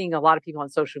we're seeing a lot of people on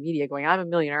social media going, I'm a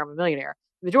millionaire.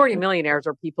 The majority of millionaires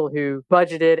are people who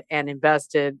budgeted and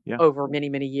invested over many,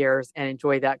 many years and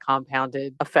enjoy that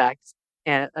compounded effect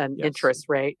and interest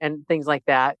rate and things like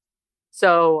that.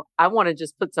 So I want to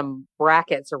just put some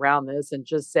brackets around this and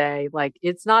just say,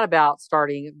 it's not about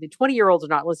starting. The 20-year-olds are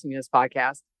not listening to this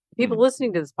podcast. People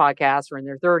listening to this podcast are in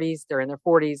their 30s, they're in their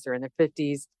 40s, they're in their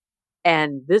 50s.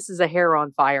 And this is a hair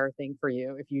on fire thing for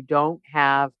you if you don't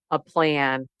have a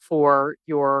plan for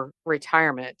your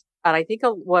retirement. And I think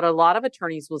what a lot of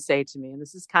attorneys will say to me, and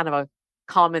this is kind of a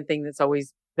common thing that's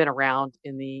always been around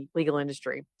in the legal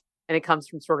industry, and it comes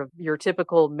from sort of your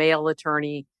typical male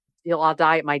attorney, I'll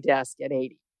die at my desk at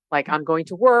 80. I'm going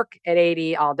to work at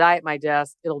 80, I'll die at my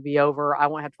desk, it'll be over, I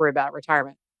won't have to worry about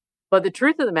retirement. But the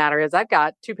truth of the matter is I've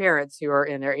got 2 parents who are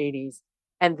in their 80s,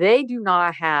 and they do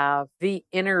not have the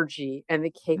energy and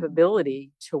the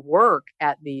capability to work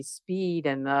at the speed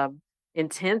and the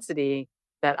intensity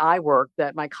that I work,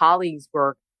 that my colleagues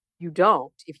work. You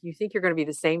don't. If you think you're going to be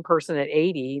the same person at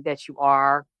 80 that you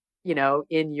are,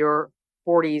 in your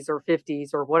 40s or 50s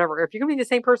or whatever, if you're going to be the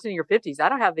same person in your 50s, I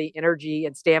don't have the energy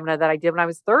and stamina that I did when I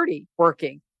was 30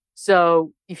 working.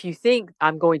 So if you think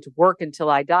I'm going to work until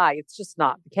I die, it's just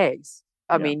not the case.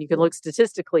 I mean, you can look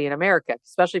statistically in America,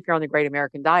 especially if you're on the Great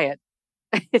American Diet,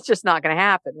 it's just not going to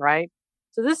happen, right?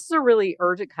 So this is a really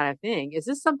urgent kind of thing. Is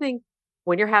this something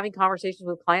when you're having conversations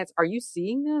with clients, are you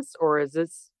seeing this or is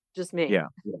this just me? Yeah.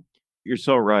 You're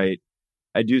so right.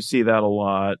 I do see that a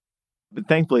lot. But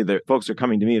thankfully, the folks are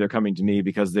coming to me. They're coming to me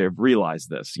because they've realized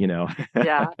this,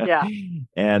 Yeah.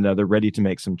 And they're ready to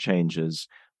make some changes.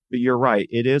 But you're right.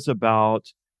 It is about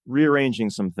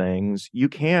rearranging some things. You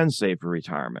can save for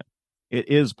retirement. It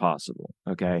is possible.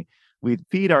 Okay. We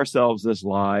feed ourselves this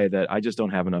lie that I just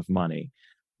don't have enough money.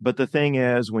 But the thing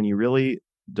is, when you really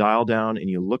dial down and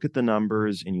you look at the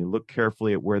numbers and you look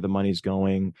carefully at where the money's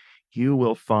going, you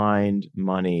will find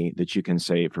money that you can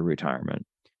save for retirement.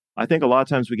 I think a lot of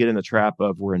times we get in the trap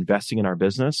of we're investing in our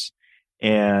business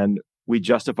and we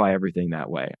justify everything that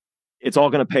way. It's all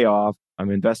going to pay off.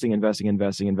 I'm investing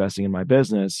in my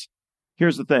business.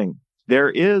 Here's the thing. There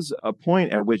is a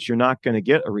point at which you're not going to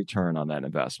get a return on that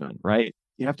investment, right?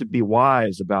 You have to be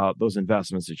wise about those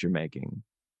investments that you're making.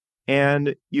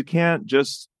 And you can't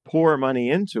just pour money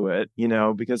into it,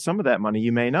 because some of that money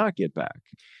you may not get back.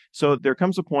 So there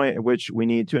comes a point at which we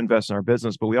need to invest in our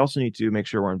business, but we also need to make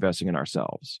sure we're investing in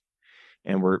ourselves.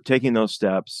 And we're taking those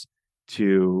steps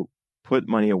to put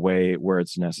money away where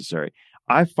it's necessary.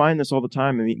 I find this all the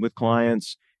time. I meet with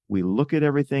clients. We look at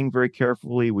everything very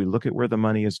carefully. We look at where the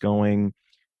money is going.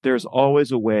 There's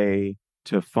always a way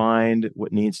to find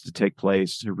what needs to take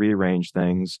place to rearrange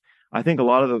things. I think a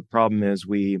lot of the problem is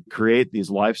we create these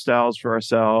lifestyles for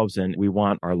ourselves and we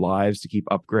want our lives to keep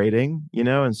upgrading,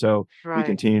 and so we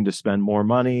continue to spend more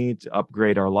money to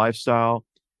upgrade our lifestyle.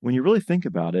 When you really think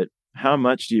about it, how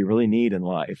much do you really need in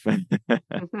life?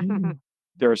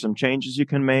 There are some changes you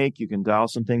can make. You can dial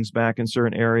some things back in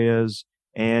certain areas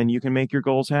and you can make your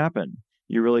goals happen.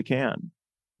 You really can.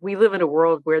 We live in a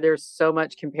world where there's so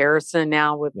much comparison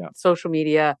now with social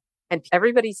media. And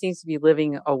everybody seems to be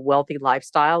living a wealthy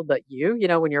lifestyle, but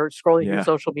when you're scrolling through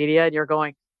social media and you're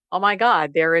going, oh my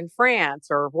God, they're in France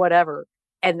or whatever.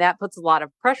 And that puts a lot of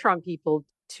pressure on people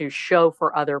to show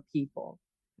for other people.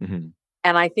 Mm-hmm.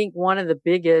 And I think one of the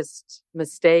biggest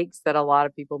mistakes that a lot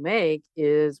of people make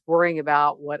is worrying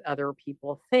about what other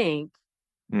people think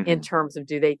in terms of,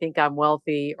 do they think I'm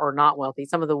wealthy or not wealthy?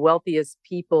 Some of the wealthiest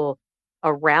people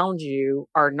around you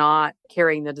are not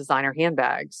carrying the designer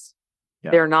handbags.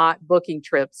 Yeah. They're not booking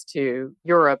trips to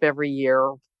Europe every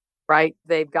year, right?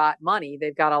 They've got money.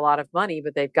 They've got a lot of money,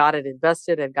 but they've got it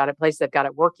invested and got it placed. They've got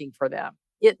it working for them.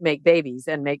 Make babies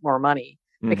and make more money.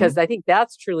 Because I think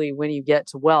that's truly when you get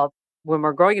to wealth. When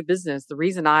we're growing a business, the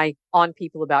reason I on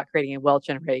people about creating a wealth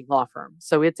generating law firm.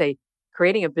 So it's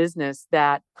creating a business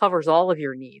that covers all of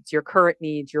your needs, your current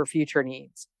needs, your future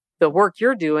needs. The work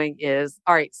you're doing is,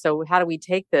 all right, so how do we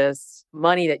take this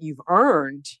money that you've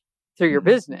earned through your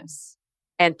business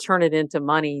and turn it into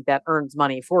money that earns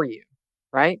money for you,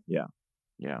 right? Yeah.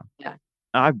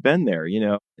 I've been there,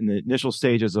 in the initial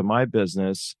stages of my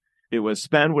business, it was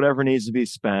spend whatever needs to be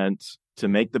spent to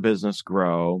make the business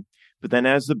grow. But then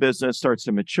as the business starts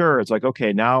to mature, it's like,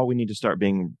 okay, now we need to start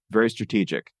being very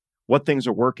strategic. What things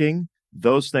are working?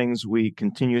 Those things we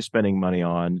continue spending money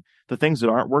on. The things that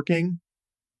aren't working,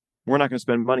 we're not going to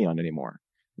spend money on anymore.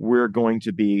 We're going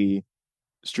to be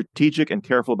strategic and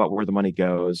careful about where the money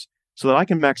goes so that I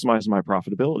can maximize my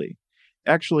profitability.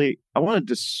 Actually, I want to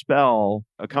dispel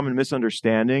a common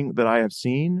misunderstanding that I have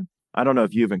seen. I don't know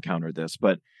if you've encountered this,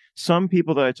 but some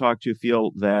people that I talk to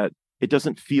feel that it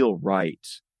doesn't feel right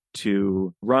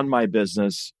to run my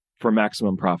business for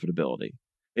maximum profitability.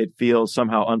 It feels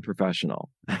somehow unprofessional.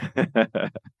 I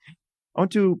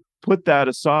want to put that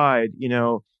aside.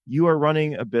 You are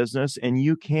running a business and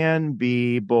you can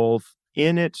be both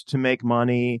in it to make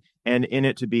money and in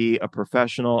it to be a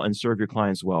professional and serve your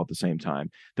clients well at the same time.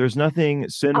 There's nothing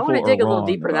sinful or wrong. I want to dig a little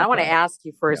deeper and I want to ask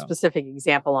you for a specific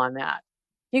example on that.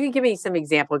 You can give me some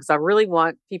example because I really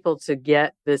want people to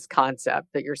get this concept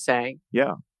that you're saying.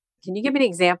 Yeah. Can you give me an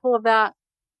example of that?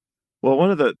 Well, one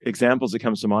of the examples that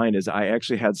comes to mind is I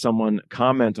actually had someone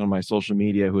comment on my social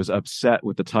media who was upset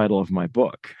with the title of my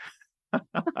book.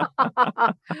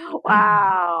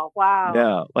 Wow.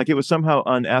 Yeah, like it was somehow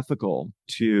unethical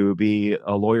to be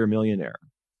a lawyer millionaire.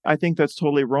 I think that's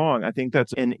totally wrong. I think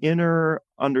that's an inner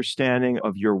understanding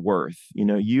of your worth.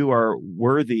 You are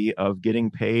worthy of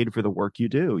getting paid for the work you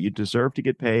do. You deserve to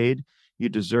get paid. You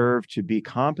deserve to be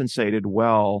compensated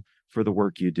well for the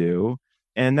work you do.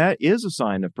 And that is a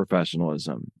sign of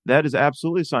professionalism. That is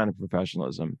absolutely a sign of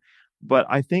professionalism. But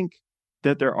I think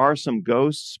that there are some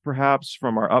ghosts, perhaps,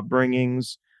 from our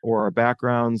upbringings or our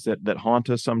backgrounds that haunt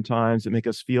us sometimes, that make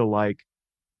us feel like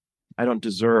I don't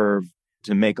deserve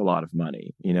to make a lot of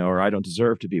money, or I don't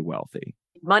deserve to be wealthy.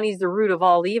 Money's the root of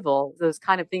all evil. Those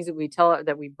kind of things that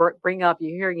we bring up,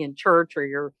 you're hearing in church or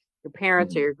your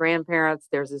parents or your grandparents.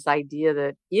 There's this idea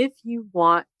that if you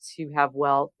want to have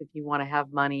wealth, if you want to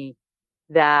have money,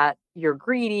 that you're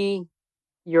greedy,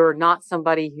 you're not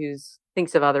somebody who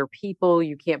thinks of other people,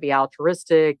 you can't be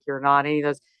altruistic, you're not any of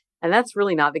those. And that's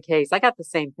really not the case. I got the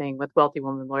same thing with Wealthy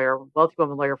Woman Lawyer. When Wealthy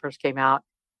Woman Lawyer first came out,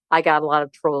 I got a lot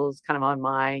of trolls kind of on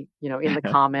my, in the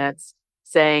comments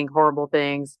saying horrible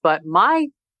things. But my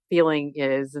feeling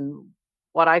is, and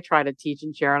what I try to teach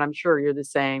and share, and I'm sure you're the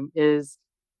same, is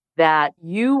that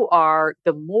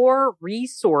the more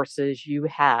resources you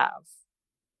have,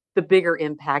 the bigger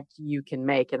impact you can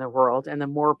make in the world and the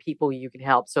more people you can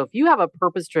help. So if you have a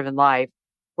purpose-driven life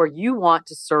where you want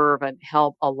to serve and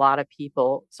help a lot of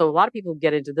people, so a lot of people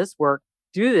get into this work,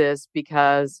 do this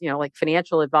because, like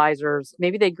financial advisors,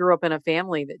 maybe they grew up in a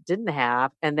family that didn't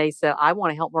have, and they said, I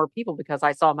want to help more people because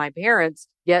I saw my parents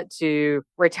get to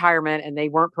retirement and they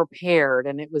weren't prepared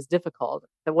and it was difficult.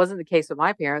 That wasn't the case with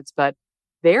my parents, but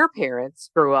their parents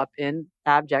grew up in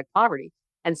abject poverty.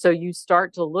 And so you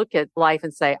start to look at life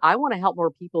and say, I want to help more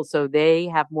people so they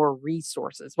have more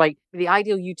resources. Like the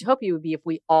ideal utopia would be if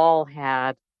we all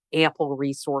had ample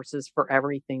resources for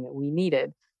everything that we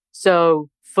needed. So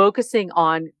focusing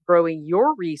on growing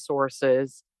your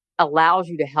resources allows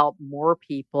you to help more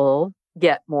people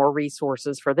get more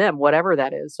resources for them, whatever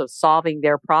that is. So solving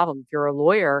their problem. If you're a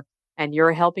lawyer and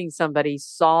you're helping somebody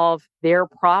solve their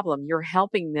problem, you're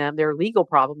helping them, their legal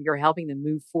problem, you're helping them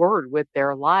move forward with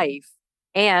their life.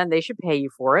 And they should pay you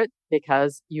for it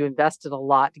because you invested a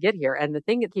lot to get here. And the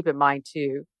thing to keep in mind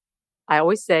too, I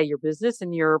always say your business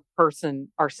and your person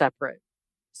are separate.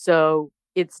 So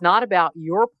it's not about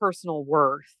your personal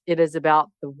worth. It is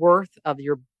about the worth of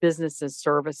your business's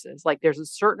services. Like there's a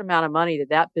certain amount of money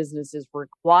that business is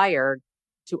required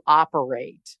to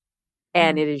operate.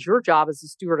 And it is your job as a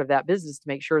steward of that business to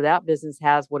make sure that business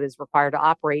has what is required to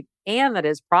operate and that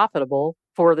is profitable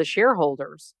for the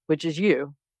shareholders, which is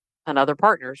you and other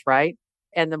partners, right?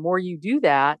 And the more you do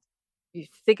that, you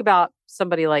think about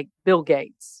somebody like Bill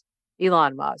Gates,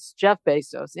 Elon Musk, Jeff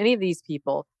Bezos, any of these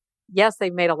people. Yes,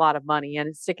 they've made a lot of money and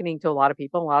it's sickening to a lot of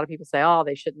people. A lot of people say, oh,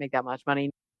 they shouldn't make that much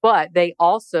money. But they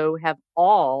also have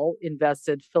all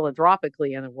invested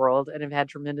philanthropically in the world and have had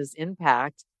tremendous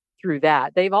impact through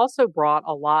that. They've also brought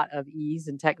a lot of ease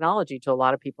and technology to a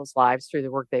lot of people's lives through the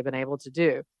work they've been able to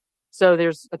do. So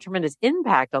there's a tremendous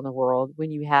impact on the world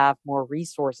when you have more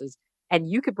resources and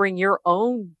you could bring your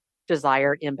own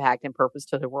desired impact and purpose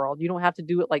to the world. You don't have to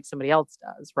do it like somebody else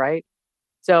does, right?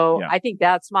 So yeah. I think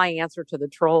that's my answer to the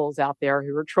trolls out there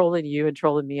who are trolling you and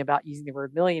trolling me about using the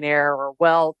word millionaire or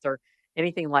wealth or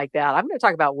anything like that. I'm going to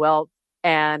talk about wealth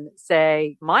and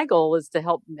say my goal is to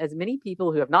help as many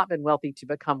people who have not been wealthy to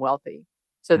become wealthy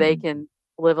so they can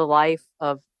live a life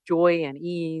of joy and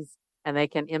ease and they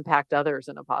can impact others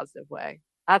in a positive way.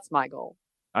 That's my goal.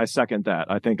 I second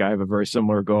that. I think I have a very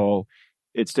similar goal.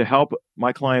 It's to help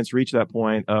my clients reach that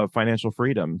point of financial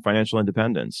freedom, financial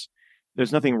independence.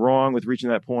 There's nothing wrong with reaching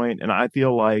that point. And I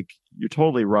feel like you're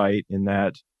totally right in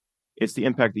that it's the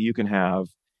impact that you can have.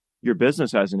 Your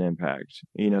business has an impact,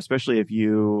 especially if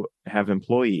you have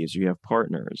employees, you have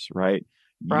partners, right?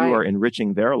 You are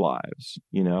enriching their lives,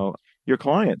 your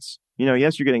clients,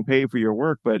 yes, you're getting paid for your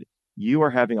work, but you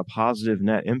are having a positive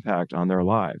net impact on their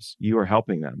lives. You are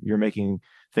helping them. You're making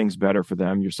things better for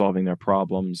them. You're solving their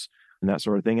problems and that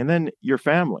sort of thing. And then your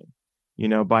family,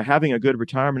 by having a good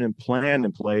retirement plan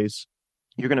in place,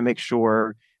 you're going to make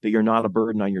sure that you're not a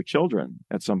burden on your children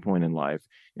at some point in life.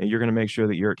 And you're going to make sure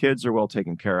that your kids are well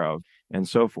taken care of and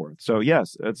so forth. So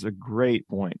yes, that's a great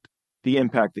point. The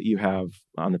impact that you have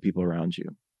on the people around you.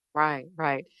 Right,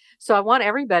 right. So I want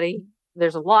everybody,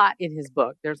 there's a lot in his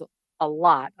book. There's a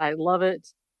lot. I love it.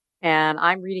 And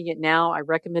I'm reading it now. I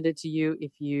recommend it to you.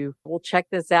 If you will check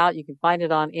this out, you can find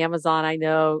it on Amazon. I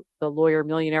know The Lawyer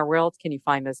Millionaire. Where else can you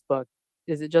find this book?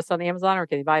 Is it just on Amazon or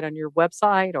can you buy it on your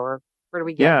website or where do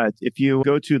we get it? Yeah, if you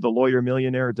go to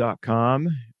thelawyermillionaire.com,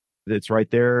 it's right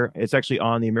there. It's actually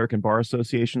on the American Bar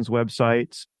Association's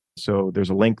website. So there's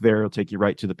a link there. It'll take you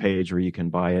right to the page where you can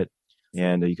buy it.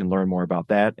 And you can learn more about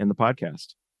that in the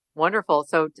podcast. Wonderful.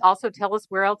 So also tell us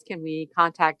where else can we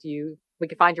contact you? We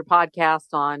can find your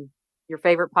podcast on your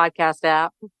favorite podcast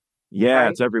app. Yeah,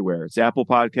 right? It's everywhere. It's Apple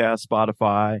Podcasts,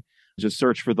 Spotify. Just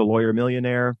search for The Lawyer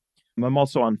Millionaire. I'm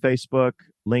also on Facebook,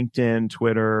 LinkedIn,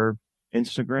 Twitter,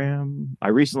 Instagram. I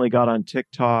recently got on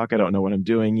TikTok. I don't know what I'm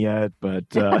doing yet, but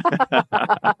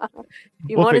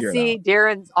you want to see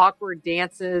Darren's awkward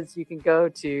dances, you can go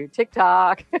to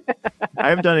TikTok. I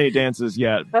haven't done any dances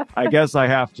yet. I guess I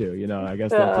have to, I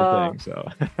guess that's the thing. So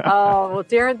well,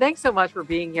 Darren, thanks so much for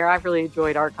being here. I've really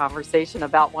enjoyed our conversation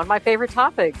about one of my favorite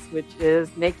topics, which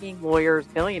is making lawyers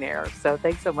millionaires. So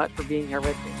thanks so much for being here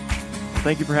with me.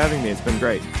 Thank you for having me. It's been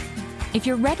great. If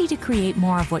you're ready to create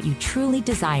more of what you truly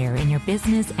desire in your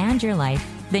business and your life,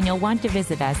 then you'll want to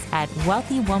visit us at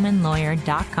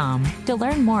wealthywomanlawyer.com to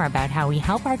learn more about how we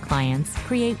help our clients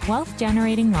create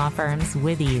wealth-generating law firms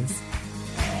with ease.